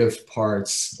negative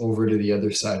parts over to the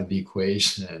other side of the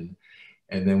equation,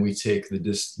 and then we take the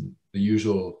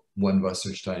usual 1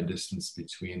 Wasserstein distance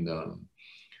between them.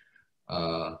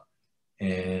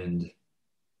 And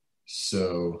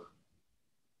so,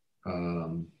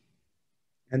 and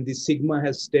the sigma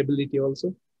has stability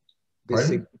also?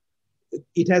 Pardon?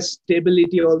 It has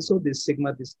stability also, this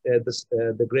sigma,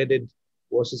 the graded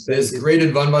Wasserstein this distance.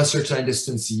 graded 1 Wasserstein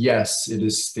distance, yes, it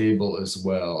is stable as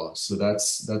well. So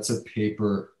that's a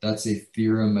paper, that's a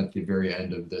theorem at the very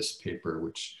end of this paper,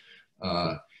 which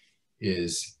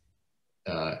has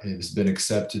been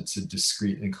accepted to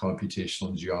discrete and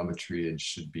computational geometry and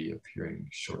should be appearing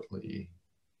shortly.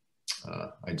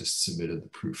 I just submitted the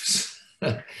proofs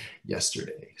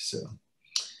yesterday, so.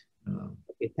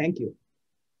 Okay, thank you.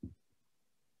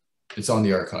 It's on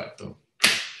the archive though.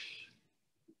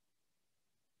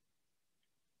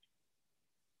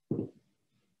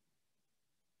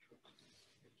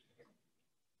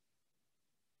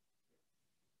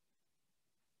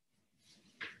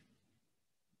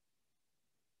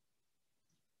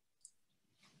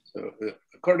 So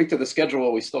according to the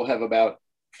schedule, we still have about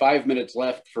 5 minutes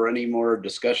left for any more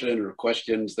discussion or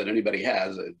questions that anybody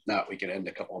has. If not, we can end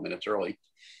a couple of minutes early.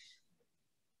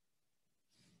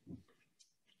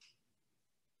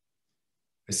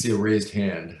 I see a raised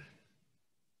hand.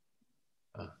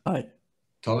 Hi.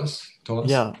 Thomas?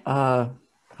 Yeah. Hi,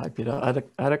 Peter. I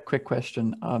had a quick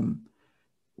question.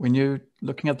 When you're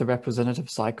looking at the representative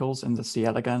cycles in the C.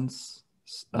 elegans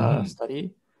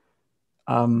study,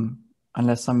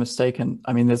 unless I'm mistaken,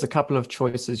 I mean, there's a couple of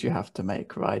choices you have to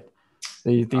make, right?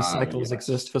 These cycles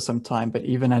exist for some time, but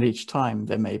even at each time,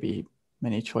 there may be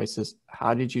many choices.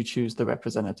 How did you choose the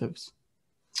representatives?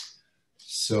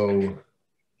 So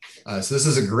this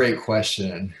is a great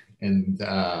question, and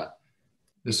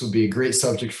this would be a great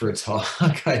subject for a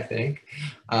talk, I think.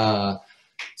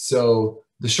 So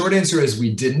the short answer is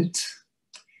we didn't,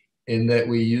 in that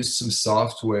we used some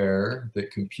software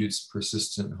that computes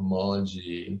persistent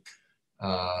homology.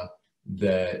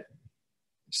 that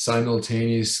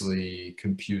simultaneously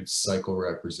computes cycle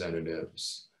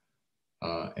representatives.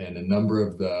 And a number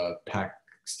of the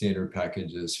standard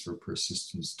packages for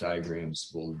persistence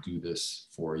diagrams will do this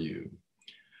for you.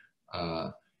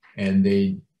 And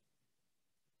they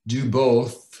do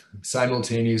both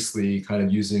simultaneously, kind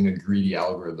of using a greedy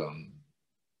algorithm.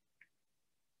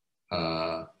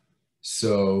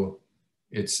 So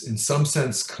it's in some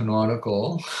sense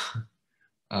canonical,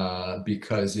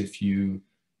 because if you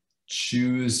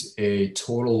choose a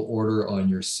total order on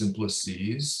your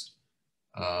simplices,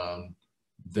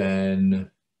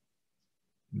 then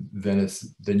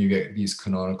you get these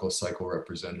canonical cycle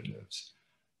representatives.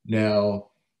 Now,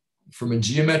 from a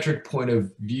geometric point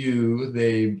of view,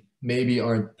 they maybe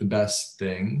aren't the best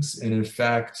things. And in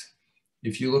fact,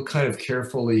 if you look kind of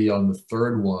carefully on the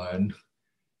third one,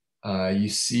 you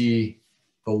see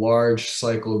the large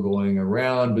cycle going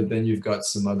around, but then you've got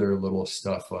some other little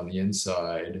stuff on the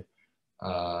inside.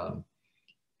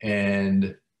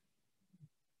 And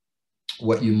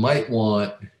what you might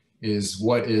want is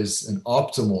what is an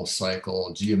optimal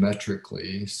cycle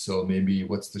geometrically. So maybe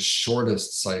what's the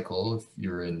shortest cycle if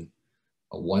you're in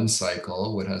a one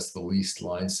cycle, what has the least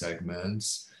line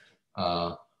segments,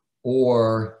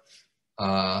 or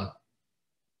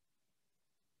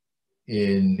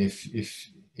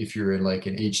if you're in like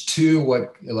an H2,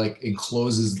 what like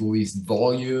encloses the least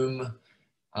volume.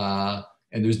 And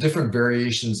there's different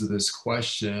variations of this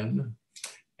question.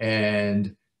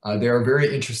 And there are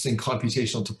very interesting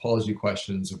computational topology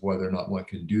questions of whether or not one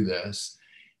can do this.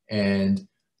 And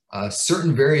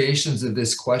certain variations of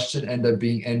this question end up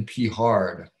being NP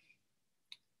hard.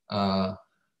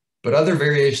 But other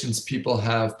variations, people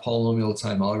have polynomial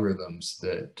time algorithms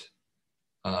that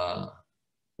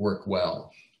work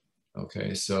well.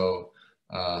 Okay, so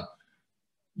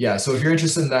yeah, so if you're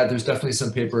interested in that, there's definitely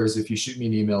some papers. If you shoot me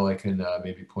an email, I can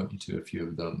maybe point you to a few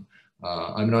of them.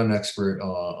 I'm not an expert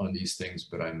on these things,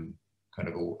 but I'm kind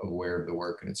of aware of the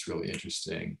work, and it's really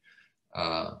interesting.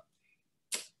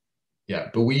 Yeah,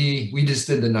 but we just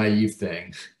did the naive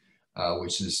thing,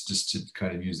 which is just to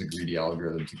kind of use the greedy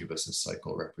algorithm to give us a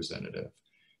cycle representative.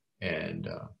 And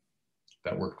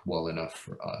that worked well enough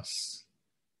for us.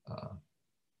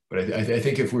 But I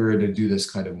think if we were to do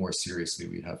this kind of more seriously,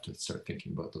 we'd have to start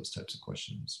thinking about those types of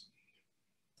questions.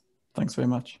 Thanks very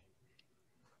much.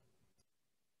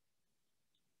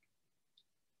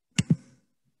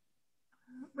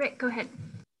 Rick, go ahead.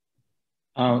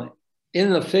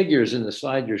 In the figures in the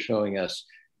slide you're showing us,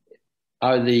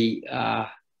 are the,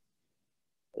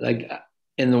 like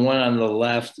in the one on the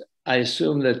left, I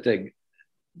assume that the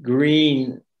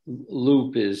green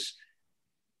loop is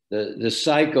the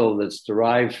cycle that's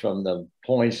derived from the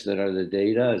points that are the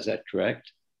data. Is that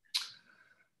correct?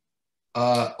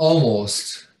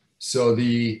 Almost. So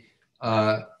the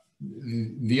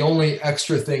only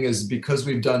extra thing is because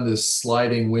we've done this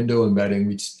sliding window embedding,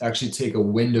 we actually take a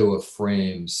window of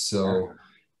frames. So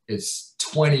it's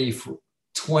 20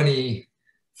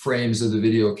 frames of the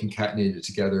video concatenated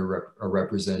together are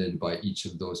represented by each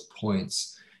of those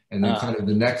points. And then kind of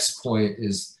the next point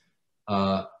is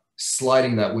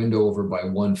sliding that window over by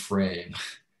one frame.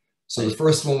 So the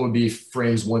first one would be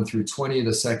frames 1 through 20.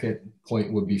 The second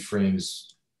point would be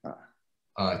frames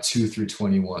 2 through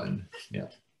 21. Yeah.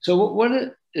 So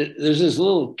there's this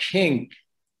little kink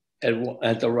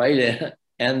at the right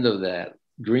end of that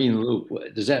green loop.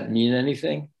 Does that mean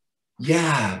anything?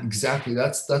 Yeah, exactly.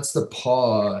 That's the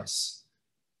pause.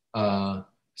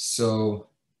 So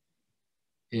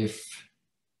if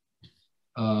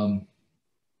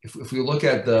we look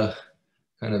at the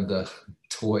kind of the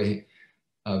toy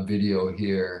video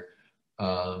here,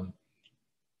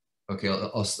 okay,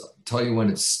 I'll tell you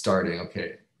when it's starting.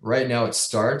 Okay, right now it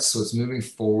starts, so it's moving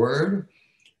forward.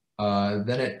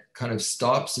 Then it kind of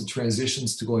stops, it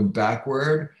transitions to going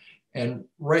backward. And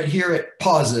right here it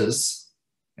pauses,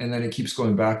 and then it keeps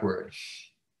going backward.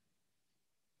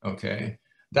 Okay,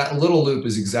 that little loop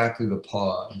is exactly the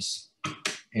pause.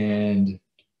 And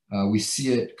we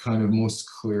see it kind of most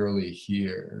clearly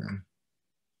here.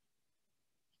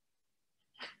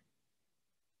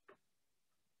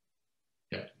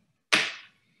 Yeah,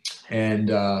 and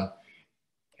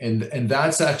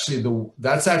that's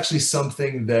actually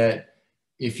something that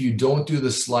if you don't do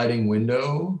the sliding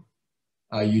window,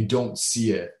 you don't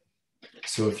see it.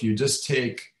 So if you just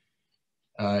take,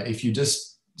 if you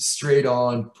just straight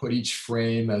on put each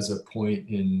frame as a point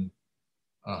in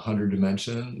 100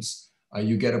 dimensions,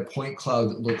 you get a point cloud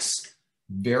that looks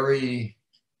very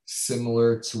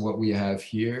similar to what we have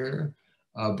here,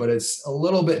 but it's a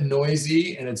little bit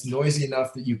noisy, and it's noisy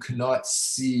enough that you cannot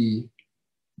see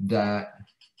that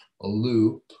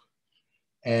loop.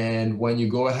 And when you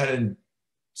go ahead and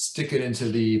stick it into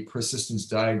the persistence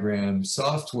diagram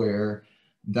software,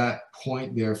 that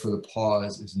point there for the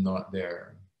pause is not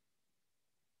there.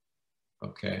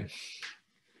 Okay.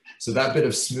 So that bit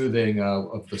of smoothing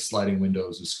of the sliding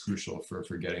windows is crucial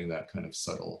for getting that kind of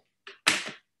subtle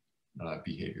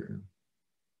behavior.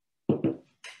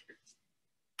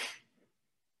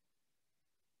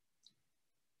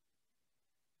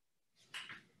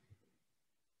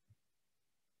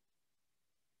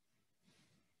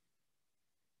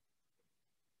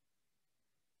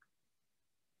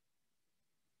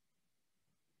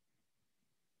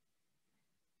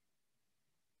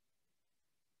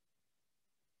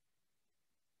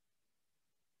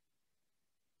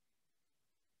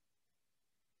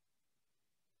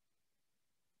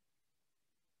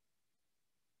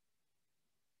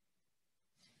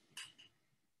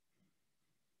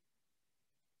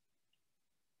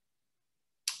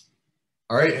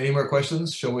 All right, any more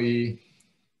questions? Shall we?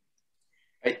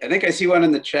 I think I see one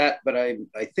in the chat, but I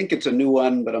think it's a new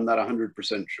one, but I'm not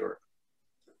 100% sure.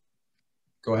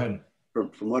 Go ahead.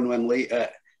 From Wen Lee.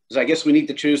 So I guess we need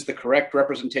to choose the correct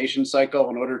representation cycle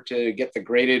in order to get the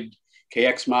graded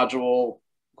KX module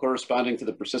corresponding to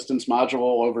the persistence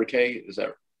module over K. Is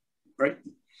that right?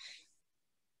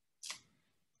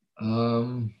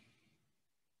 I'm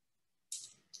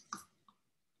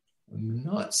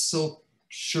not so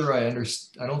sure I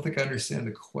understand. I don't think I understand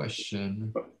the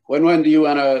question. When do you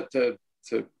want to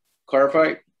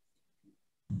clarify?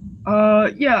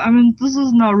 Yeah, I mean, this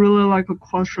is not really like a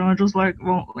question. I just like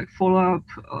follow up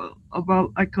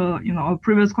about like a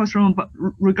previous question about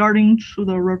regarding to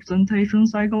the representation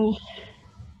cycle.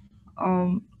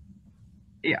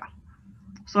 Yeah.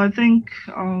 So I think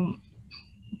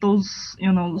those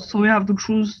so we have to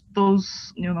choose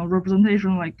those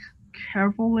representation like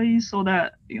carefully so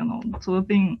that so the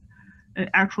thing it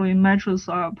actually matches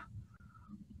up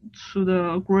to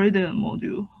the graded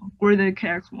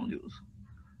KX modules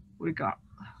we got.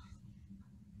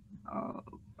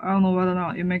 I don't know whether or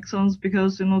not it makes sense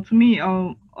because to me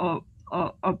a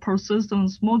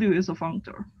persistence module is a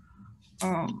functor,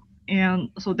 and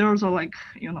so there's a like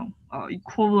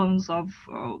equivalence of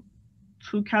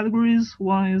two categories.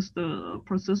 One is the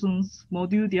persistence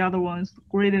module, the other one is the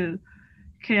graded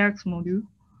KX module.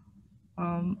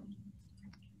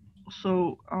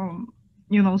 So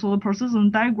so the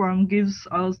persistence diagram gives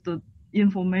us the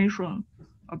information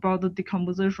about the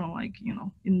decomposition, like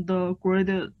in the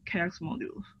graded KX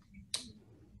modules.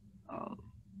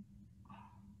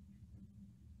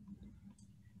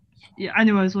 Yeah.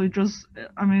 Anyway, so it just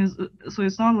so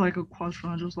it's not like a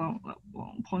question. I just want to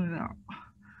point it out.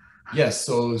 Yes.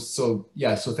 So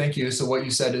thank you. So what you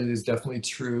said is definitely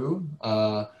true.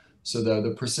 So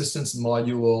the persistence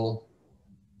module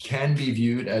can be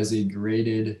viewed as a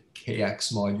graded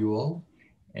KX module,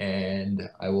 and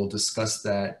I will discuss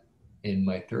that in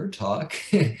my third talk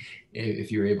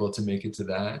if you're able to make it to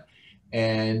that.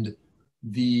 And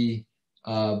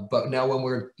but now when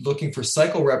we're looking for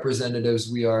cycle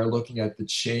representatives, we are looking at the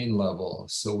chain level.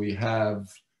 So we have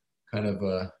kind of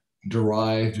a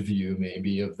derived view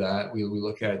maybe of that. We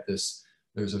look at this,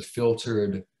 there's a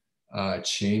filtered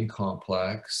chain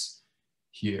complex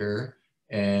here,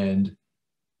 and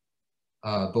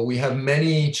but we have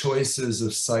many choices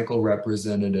of cycle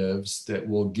representatives that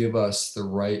will give us the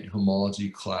right homology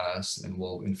class and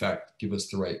will in fact give us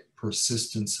the right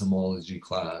persistence homology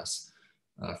class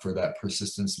for that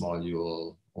persistence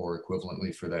module, or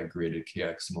equivalently for that graded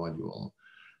KX module.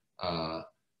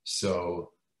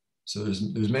 So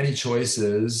there's many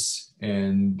choices,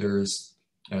 and there's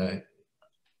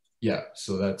yeah,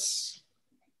 so that's,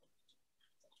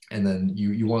 and then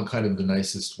you want kind of the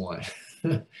nicest one.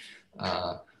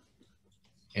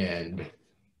 And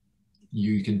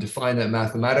you can define that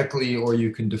mathematically, or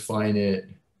you can define it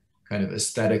kind of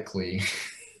aesthetically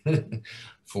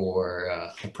for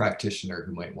a practitioner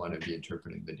who might want to be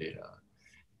interpreting the data.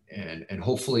 And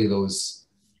hopefully those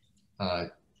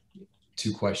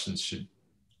two questions should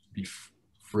be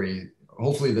free.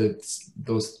 Hopefully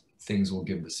those things will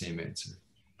give the same answer.